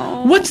 I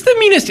know. What's the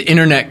meanest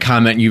internet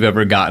comment you've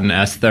ever gotten,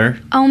 Esther?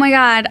 Oh my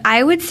God,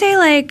 I would say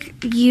like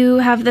you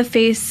have the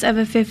face of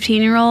a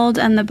 15-year-old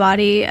and the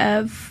body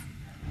of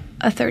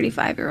a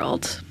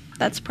 35-year-old.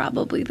 That's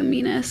probably the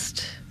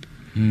meanest.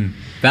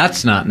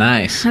 That's not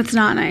nice. That's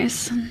not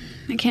nice.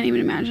 I can't even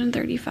imagine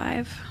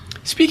 35.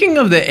 Speaking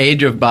of the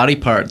age of body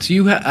parts,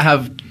 you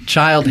have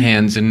child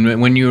hands,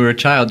 and when you were a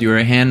child, you were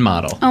a hand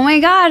model. Oh my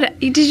God,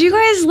 did you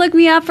guys look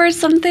me up or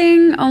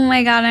something? Oh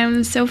my God,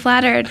 I'm so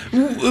flattered.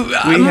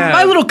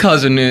 My little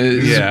cousin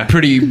is Yeah.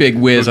 pretty big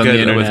whiz on the good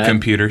internet. with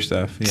computer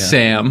stuff? Yeah.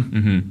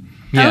 Sam.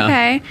 Yeah.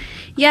 Okay.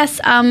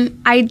 Yes,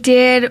 I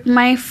did.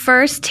 My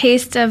first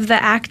taste of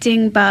the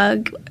acting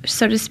bug,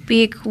 so to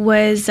speak,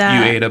 was... You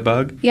ate a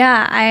bug?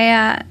 Yeah,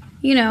 I,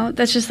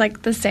 that's just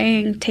like the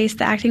saying, taste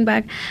the acting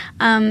bug.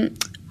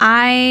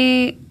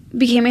 I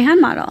became a hand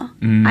model.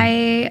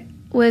 I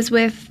was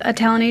with a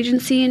talent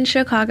agency in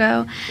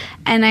Chicago,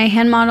 and I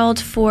hand modeled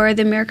for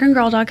the American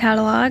Girl doll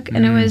catalog,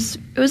 and it was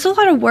a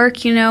lot of work,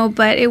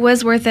 but it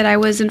was worth it. I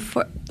was in...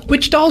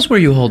 Which dolls were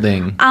you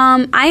holding?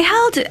 I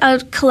held a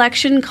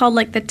collection called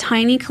like the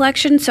Tiny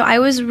Collection, so I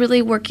was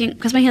really working,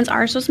 because my hands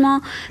are so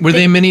small. Were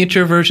they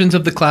miniature versions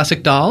of the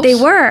classic dolls? They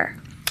were.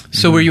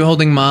 So were you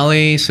holding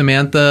Molly,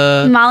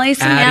 Samantha,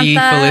 Addie,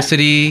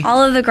 Felicity?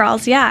 All of the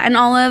girls, yeah, and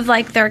all of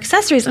like their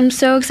accessories. I'm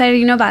so excited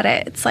you know about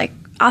it. It's like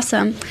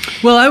awesome.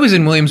 Well, I was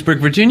in Williamsburg,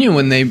 Virginia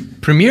when they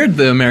premiered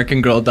the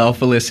American Girl doll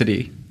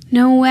Felicity.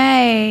 No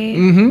way.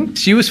 Mm-hmm.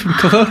 She was from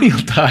colonial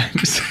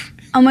times.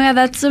 Oh my God,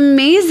 that's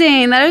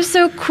amazing. That is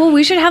so cool.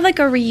 We should have like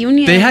a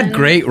reunion. They had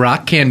great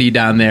rock candy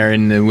down there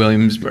in the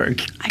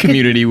Williamsburg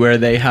community where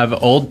they have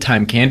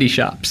old-time candy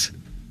shops.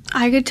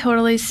 I could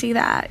totally see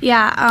that.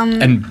 Yeah.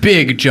 And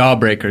big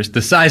jawbreakers,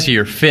 the size of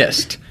your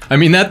fist. I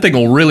mean, that thing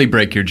will really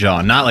break your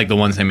jaw, not like the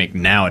ones they make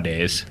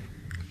nowadays.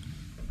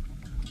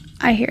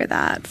 I hear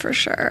that for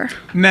sure.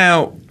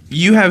 Now,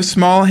 you have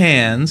small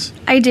hands.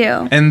 I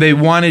do. And they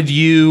wanted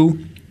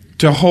you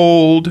to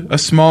hold a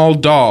small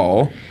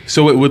doll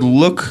so it would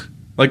look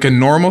like a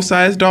normal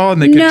sized doll,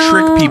 and they could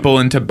trick people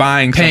into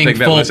buying something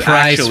that was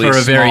price actually for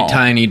a small. very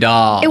tiny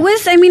doll. It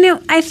was, I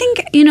think,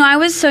 I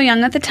was so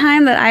young at the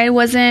time that I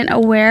wasn't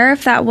aware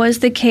if that was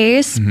the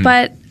case,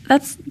 but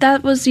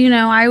that was,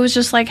 I was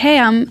just like, hey,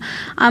 I'm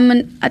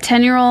a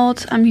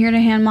 10-year-old. I'm here to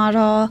hand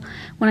model.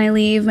 When I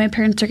leave, my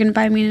parents are going to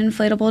buy me an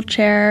inflatable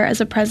chair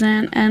as a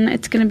present, and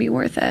it's going to be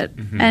worth it.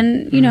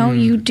 And,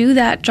 you do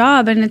that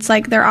job, and it's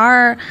like there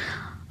are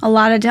a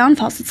lot of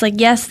downfalls. It's like,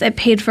 yes, it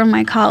paid for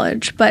my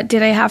college, but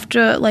did I have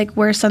to like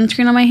wear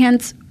sunscreen on my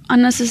hands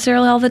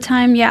unnecessarily all the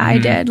time? Yeah, I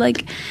did.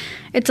 Like,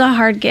 it's a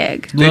hard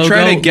gig. They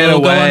try to get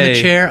logo away. On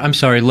the chair. I'm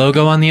sorry,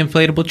 logo on the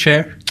inflatable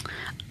chair.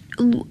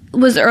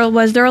 Was there a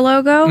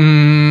logo?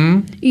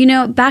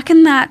 Back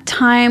in that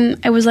time,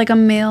 it was like a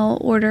mail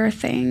order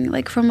thing,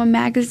 like from a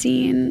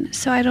magazine.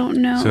 So I don't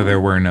know. So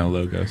there were no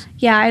logos.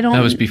 Yeah, I don't.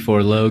 That was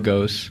before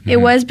logos. It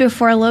was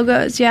before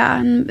logos.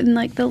 Yeah, in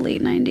like the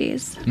late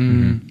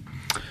 90s.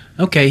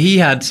 Okay, he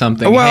had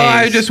something. Well,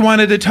 I just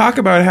wanted to talk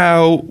about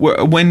how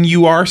when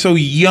you are so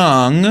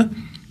young and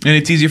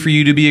it's easy for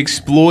you to be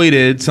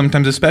exploited,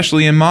 sometimes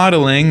especially in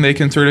modeling, they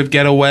can sort of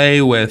get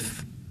away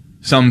with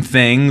some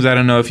things. I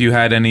don't know if you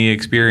had any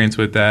experience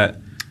with that.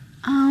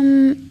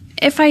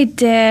 If I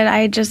did,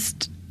 I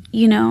just,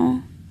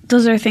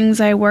 those are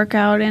things I work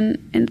out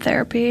in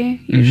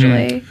therapy,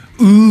 usually.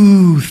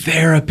 Ooh,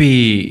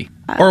 therapy.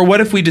 Or what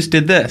if we just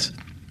did this?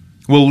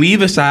 We'll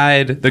leave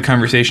aside the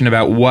conversation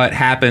about what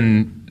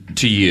happened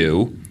to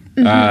you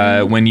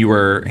when you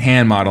were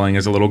hand modeling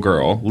as a little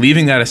girl,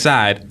 leaving that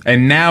aside,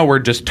 and now we're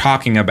just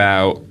talking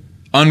about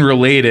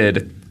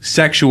unrelated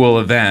sexual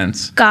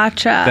events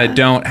that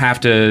don't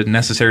have to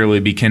necessarily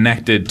be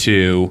connected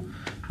to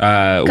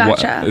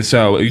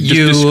so just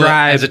you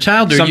describe as a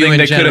child or something you in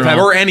that could have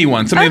happened, or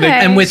anyone, something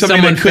that and with something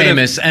someone that could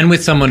famous have, and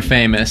with someone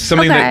famous.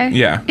 something that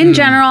In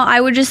general, I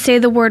would just say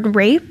the word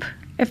rape,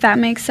 if that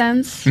makes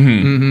sense.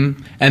 And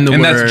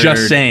that's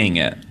just saying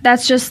it.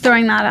 That's just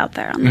throwing that out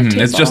there on the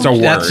table. It's just a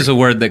word. That's just a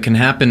word that can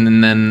happen,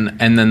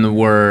 and then the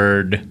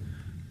word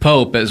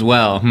Pope as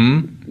well.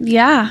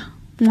 Yeah,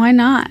 why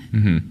not?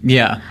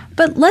 Yeah.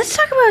 But let's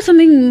talk about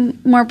something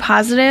more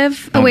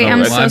positive. Oh wait,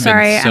 I'm so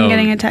sorry. I'm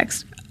getting a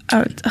text.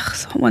 Oh,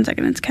 one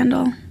second. It's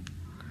Kendall.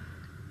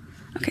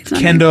 Okay, it's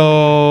not Kendall.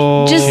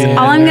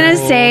 All I'm gonna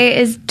say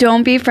is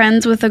don't be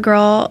friends with a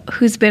girl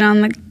who's been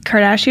on the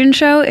Kardashian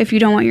show if you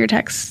don't want your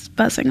texts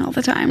buzzing all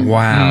the time.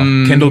 Wow.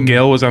 Kendall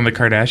Gill was on the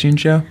Kardashian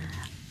show?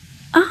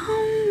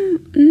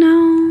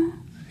 No.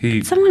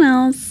 He Someone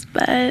else,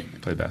 but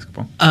played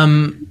basketball.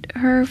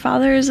 her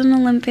father is an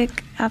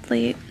Olympic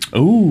athlete.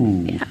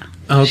 Ooh. Yeah.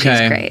 Okay.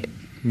 She's great.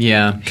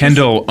 Yeah.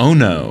 Kendall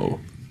Ono.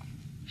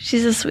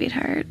 She's a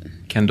sweetheart.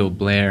 Kendall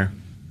Blair.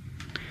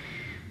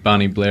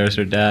 Bonnie Blair's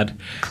her dad.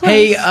 Close.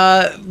 Hey,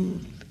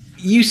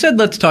 you said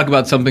let's talk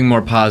about something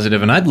more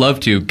positive, and I'd love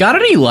to. Got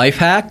any life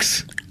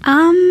hacks?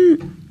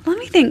 Let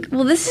me think.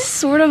 Well, this is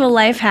sort of a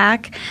life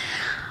hack.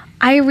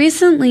 I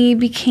recently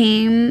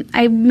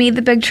I made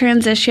the big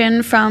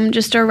transition from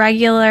just a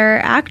regular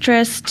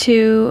actress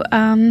to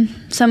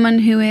someone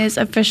who is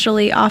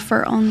officially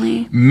offer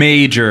only.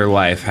 Major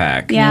life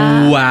hack.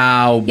 Yeah.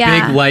 Wow.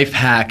 Yeah. Big life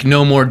hack.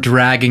 No more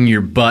dragging your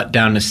butt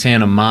down to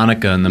Santa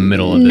Monica in the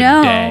middle of the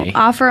day. No,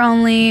 offer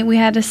only. We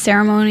had a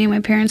ceremony.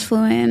 My parents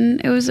flew in.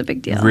 It was a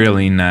big deal.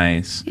 Really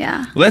nice.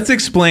 Yeah. Let's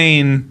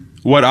explain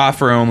what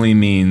offer only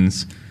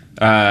means.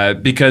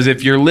 Because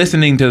if you're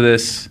listening to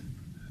this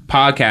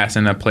podcast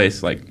in a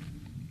place like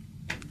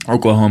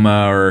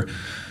Oklahoma or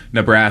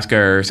Nebraska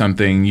or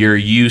something, you're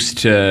used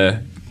to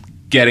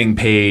getting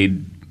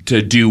paid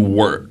to do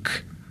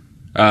work.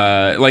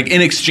 like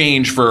in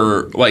exchange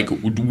for like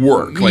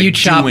work. Like you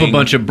chop a doing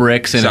bunch of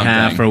bricks in something.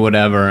 half or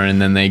whatever,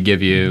 and then they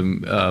give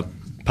you a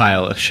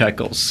pile of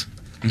shekels.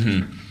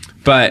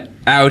 But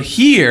out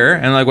here,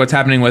 and like what's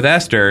happening with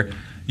Esther,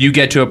 you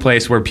get to a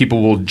place where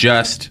people will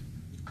just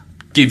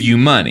give you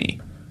money,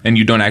 and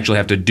you don't actually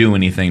have to do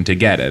anything to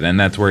get it, and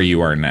that's where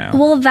you are now.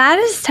 Well, that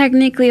is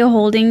technically a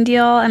holding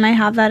deal, and I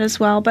have that as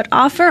well. But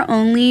offer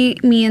only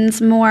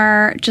means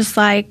more just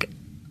like,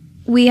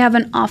 we have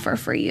an offer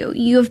for you.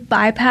 You have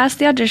bypassed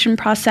the audition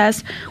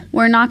process.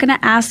 We're not going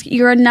to ask,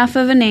 you're enough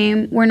of a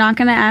name. We're not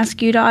going to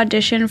ask you to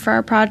audition for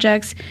our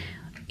projects.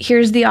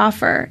 Here's the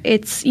offer.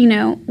 It's,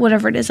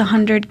 whatever it is,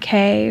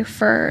 $100K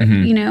for,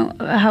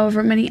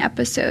 however many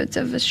episodes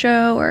of a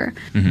show or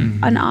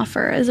an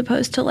offer, as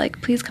opposed to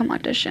like, please come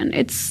audition.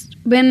 It's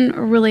been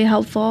really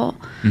helpful.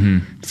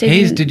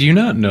 Hayes, did you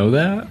not know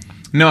that?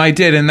 No, I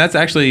did, and that's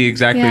actually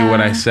exactly Yeah.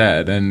 what I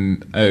said.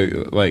 And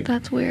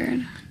That's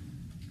weird.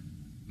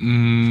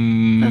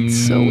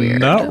 That's so weird.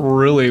 Not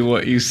really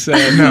what you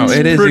said. no,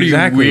 it is pretty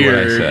exactly what I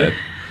weird. said.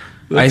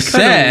 That's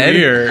kinda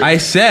weird. I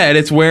said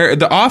it's where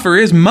the offer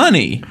is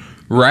money,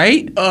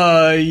 right?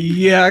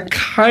 Yeah,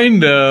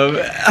 kind of.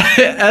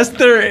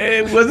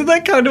 Esther, wasn't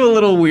that kind of a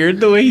little weird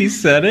the way he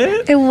said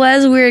it? It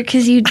was weird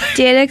because you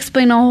did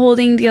explain a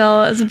holding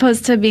deal as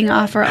opposed to being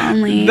offer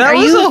only. That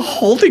was a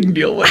holding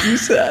deal, what you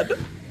said.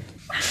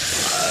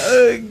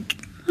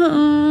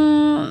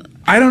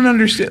 I don't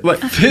understand. Like,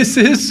 This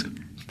is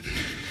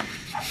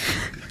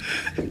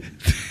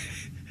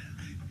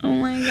Oh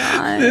my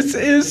god. This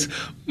is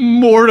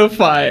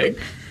mortifying.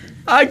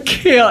 I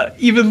can't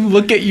even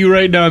look at you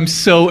right now. I'm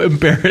so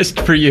embarrassed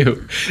for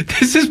you.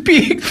 This is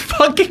being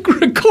fucking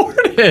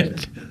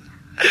recorded.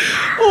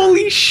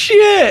 Holy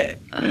shit.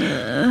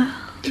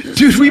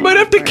 Dude, we might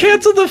have to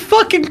cancel the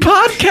fucking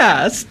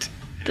podcast.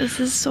 This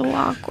is so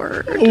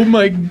awkward. Oh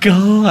my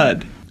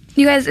god.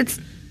 You guys,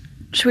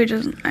 should we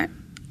just,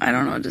 I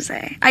don't know what to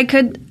say. I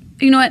could,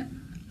 you know what?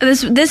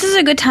 This is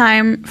a good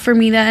time for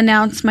me to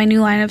announce my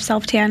new line of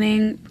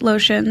self-tanning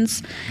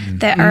lotions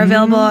that are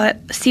available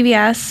at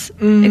CVS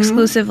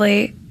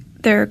exclusively.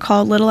 They're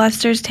called Little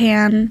Esther's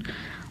Tan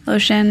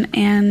Lotion,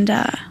 and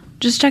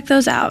just check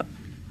those out.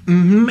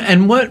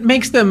 And what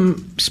makes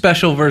them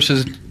special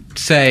versus,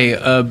 say,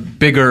 a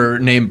bigger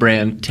name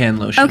brand tan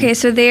lotion? Okay,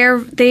 so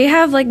they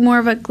have like more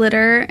of a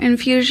glitter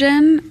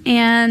infusion,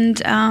 and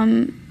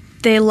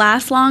they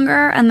last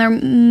longer, and they're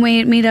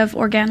made of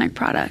organic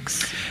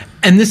products.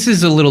 And this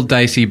is a little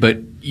dicey, but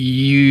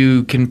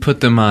you can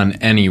put them on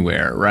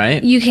anywhere,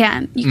 right? You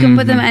can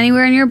put them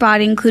anywhere in your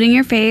body, including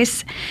your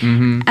face,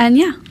 and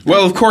yeah.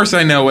 well, of course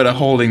I know what a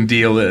holding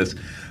deal is.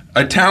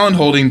 A talent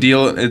holding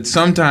deal, it's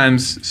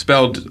sometimes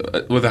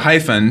spelled with a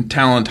hyphen,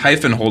 talent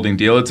hyphen holding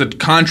deal. It's a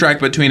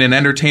contract between an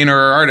entertainer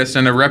or artist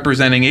and a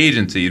representing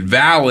agency.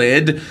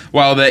 Valid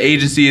while the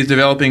agency is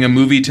developing a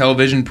movie,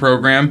 television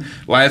program,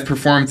 live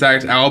performance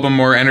act, album,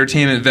 or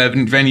entertainment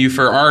venue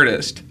for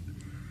artist.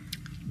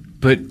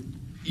 But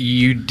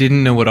you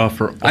didn't know what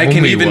offer only I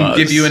can even was.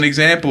 give you an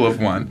example of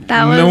one.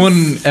 That was No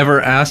one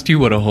ever asked you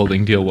what a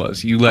holding deal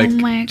was. You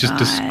my just God.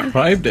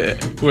 described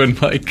it when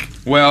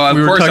Well, of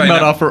we were course talking I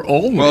about know. offer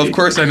only. Well, of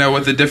course I know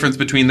what the difference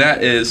between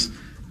that is.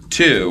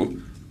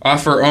 Too,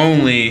 offer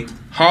only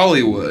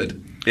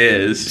Hollywood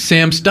is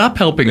Sam, stop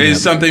helping him.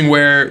 something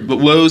where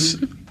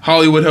Lowe's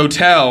Hollywood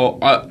Hotel.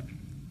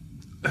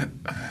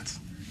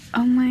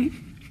 Oh my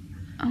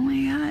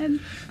god.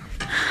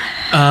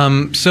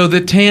 So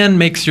the tan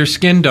makes your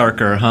skin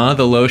darker, huh?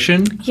 The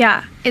lotion?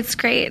 Yeah, it's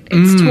great.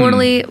 It's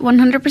totally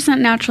 100%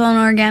 natural and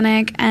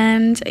organic.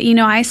 And,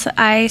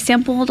 I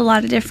sampled a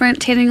lot of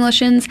different tanning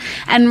lotions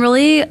and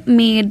really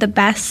made the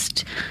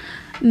best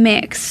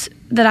mix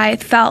that I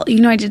felt.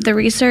 I did the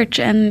research,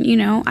 and,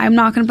 I'm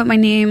not going to put my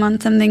name on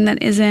something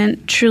that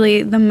isn't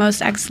truly the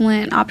most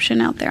excellent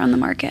option out there on the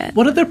market.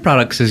 What other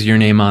products is your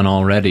name on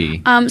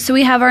already? So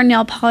we have our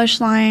nail polish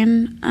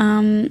line.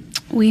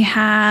 We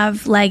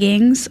have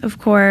leggings, of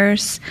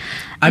course.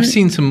 I've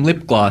seen some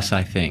lip gloss,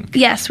 I think.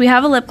 Yes, we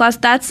have a lip gloss.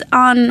 That's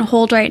on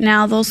hold right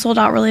now. Those sold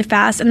out really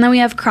fast. And then we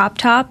have crop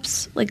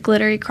tops, like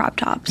glittery crop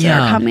tops that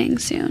Yeah. are coming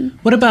soon.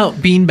 What about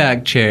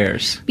beanbag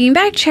chairs?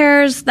 Beanbag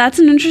chairs, that's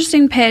an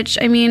interesting pitch.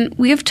 I mean,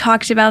 we have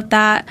talked about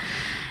that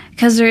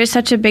because there is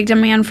such a big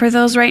demand for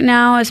those right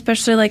now,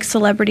 especially like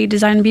celebrity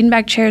design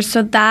beanbag chairs.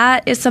 So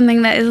that is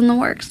something that is in the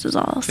works, is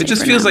all I'll say It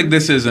just for feels now. like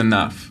this is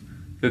enough.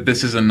 That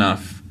this is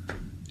enough.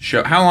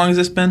 Show. How long has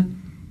this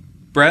been,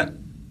 Brett?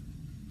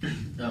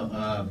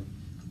 No,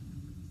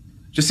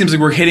 Just seems like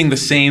we're hitting the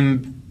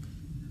same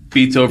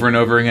beats over and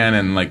over again,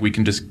 and like we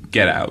can just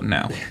get out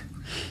now.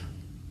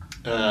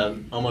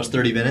 almost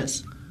 30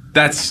 minutes.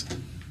 That's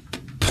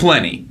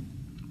plenty.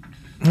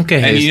 Okay,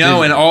 And Hayes,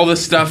 and all the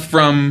stuff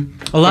from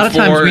a lot of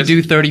times before we is-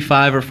 do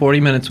 35 or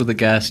 40 minutes with a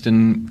guest,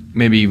 and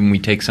maybe even we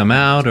take some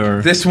out,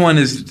 or This one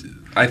is,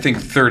 I think,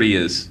 30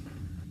 is.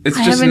 It's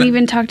I just haven't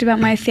even talked about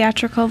my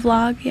theatrical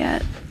vlog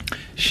yet.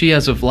 she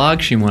has a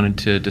vlog she wanted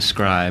to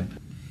describe.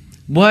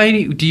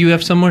 Why do you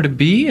have somewhere to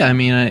be? I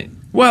mean,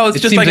 Well, it's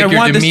It just seems like I like your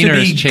want this to demeanor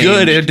be has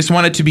good. I changed. just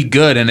want it to be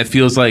good, and it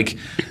feels like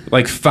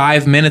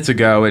 5 minutes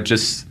ago it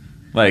just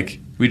like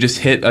we just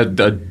hit a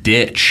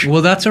ditch.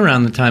 Well, that's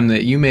around the time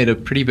that you made a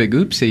pretty big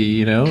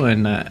oopsie,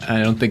 and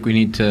I don't think we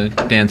need to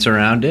dance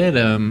around it.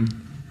 Is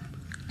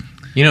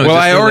Well, this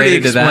I already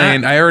related to that?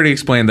 explained. I already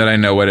explained that I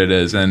know what it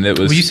is, and it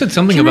was. Well, you said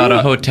something Can about I-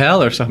 a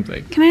hotel or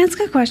something. Can I ask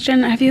a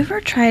question? Have you ever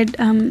tried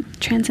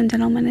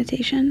transcendental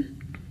meditation?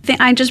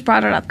 I just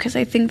brought it up because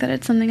I think that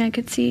it's something I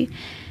could see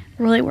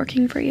really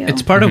working for you.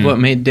 It's part of what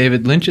made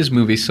David Lynch's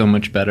movies so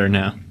much better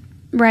now.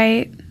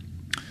 right.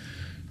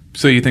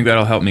 So you think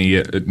that'll help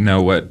me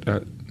know what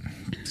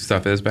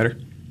stuff is better?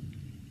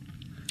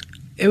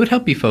 It would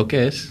help you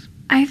focus.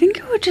 I think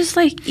it would just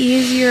like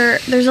ease your.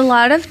 There's a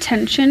lot of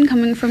tension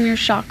coming from your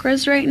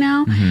chakras right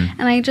now,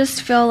 and I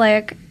just feel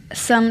like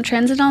some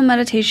transcendental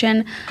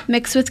meditation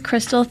mixed with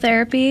crystal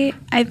therapy.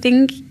 I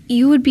think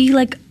you would be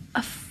like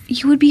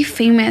you would be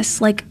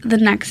famous like the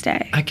next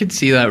day. I could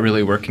see that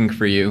really working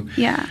for you.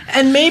 Yeah.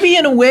 And maybe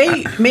in a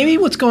way, maybe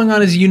what's going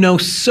on is you know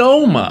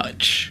so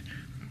much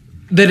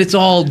that it's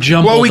all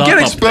jumbled Well, we up get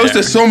up exposed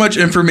there. to so much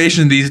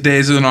information these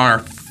days on our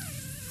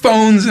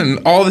phones and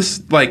all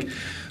this, like,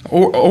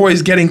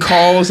 always getting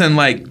calls and,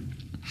 like,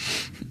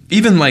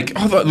 even, like,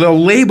 all the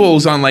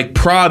labels on, like,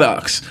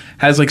 products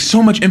has, like,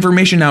 so much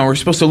information now. We're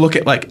supposed to look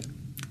at, like,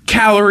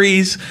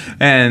 calories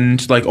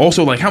and, like,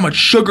 also, like, how much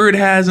sugar it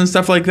has and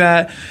stuff like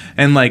that.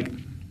 And, like...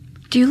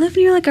 Do you live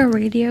near like a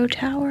radio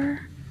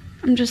tower?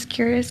 I'm just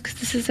curious because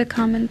this is a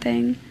common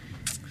thing.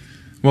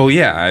 Well,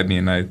 yeah, I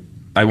mean, I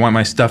want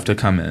my stuff to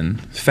come in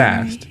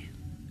fast.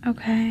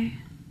 Right.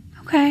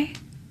 Okay.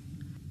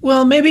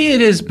 Well, maybe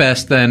it is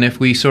best then if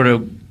we sort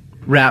of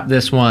wrap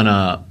this one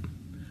up.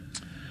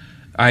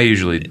 I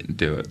usually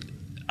do it.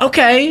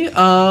 Okay,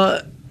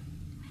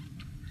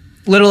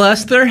 little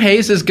Esther,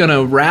 Hayes is going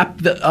to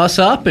wrap us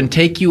up and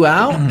take you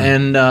out,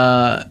 and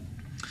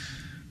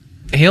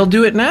he'll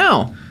do it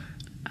now.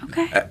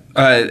 Okay.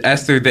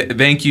 Esther,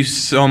 thank you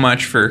so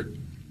much for...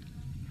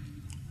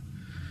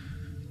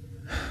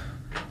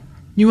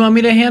 You want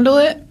me to handle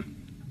it?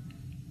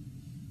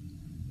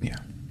 Yeah.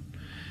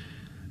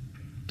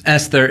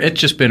 Esther, it's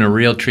just been a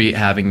real treat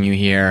having you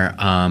here.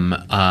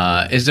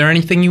 Is there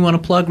anything you want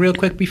to plug real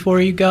quick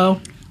before you go?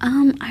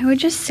 I would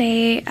just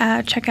say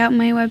check out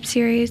my web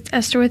series,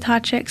 Esther with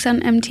Hot Chicks,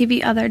 on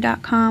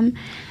mtvother.com.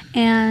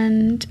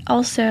 And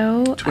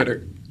also...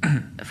 Twitter.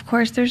 Of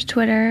course, there's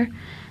Twitter,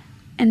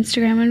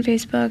 Instagram, and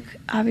Facebook,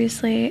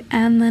 obviously.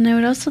 And then I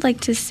would also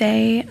like to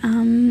say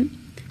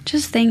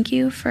just thank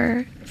you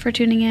for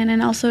tuning in,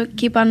 and also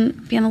be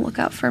on the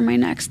lookout for my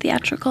next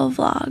theatrical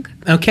vlog.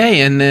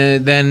 Okay, and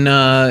then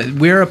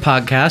we're a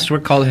podcast. We're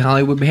called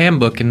Hollywood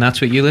Handbook, and that's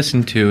what you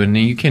listen to. And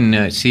you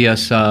can see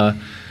us on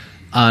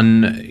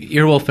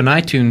Earwolf and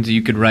iTunes.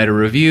 You could write a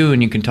review,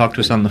 and you can talk to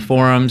us on the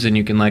forums, and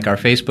you can like our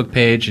Facebook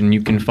page, and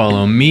you can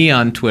follow me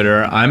on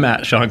Twitter. I'm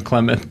at Sean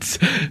Clements,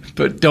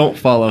 but don't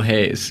follow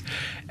Hayes.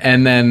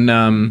 And then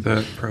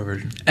The pro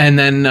version. And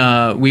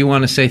then we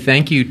want to say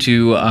thank you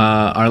to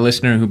our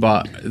listener who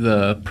bought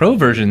the pro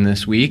version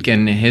this week,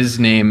 and his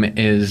name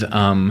is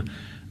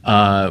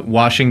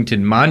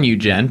Washington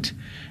Monugent.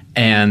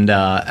 And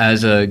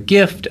as a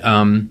gift,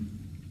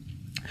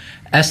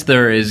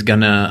 Esther is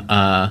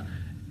gonna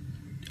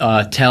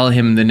tell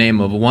him the name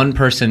of one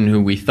person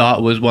who we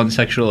thought was one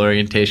sexual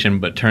orientation,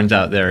 but turns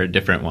out they're a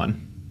different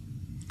one.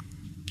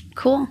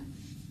 Cool.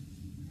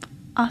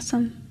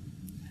 Awesome.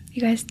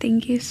 You guys,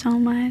 thank you so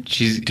much.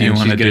 She's Do you and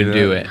wanna she's gonna do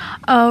do that? it.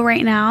 Oh,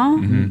 right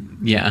now?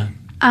 Yeah.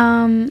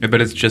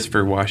 But it's just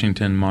for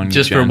Washington Monument.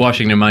 Just for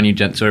Washington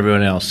Monugent, so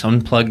everyone else,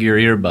 unplug your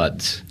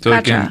earbuds. So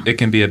Gotcha. it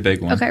can be a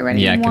big one. Okay,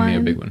 ready? Yeah, it can be a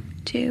 1, big one.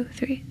 2,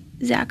 3.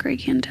 Zachary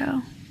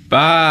Quinto.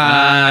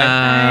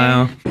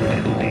 Bye.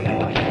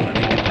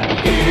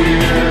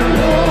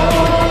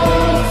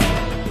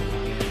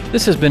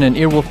 This has been an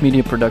Earwolf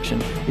Media production.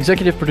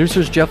 Executive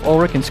producers Jeff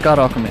Ulrich and Scott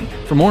Ackerman.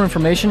 For more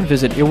information,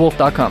 visit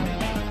earwolf.com.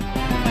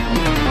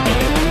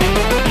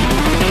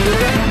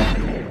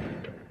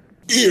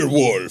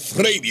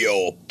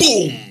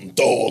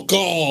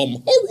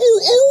 Earwolfradio.com.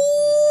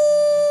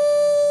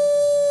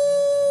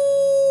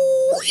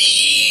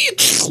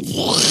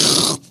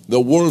 The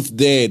wolf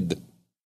dead.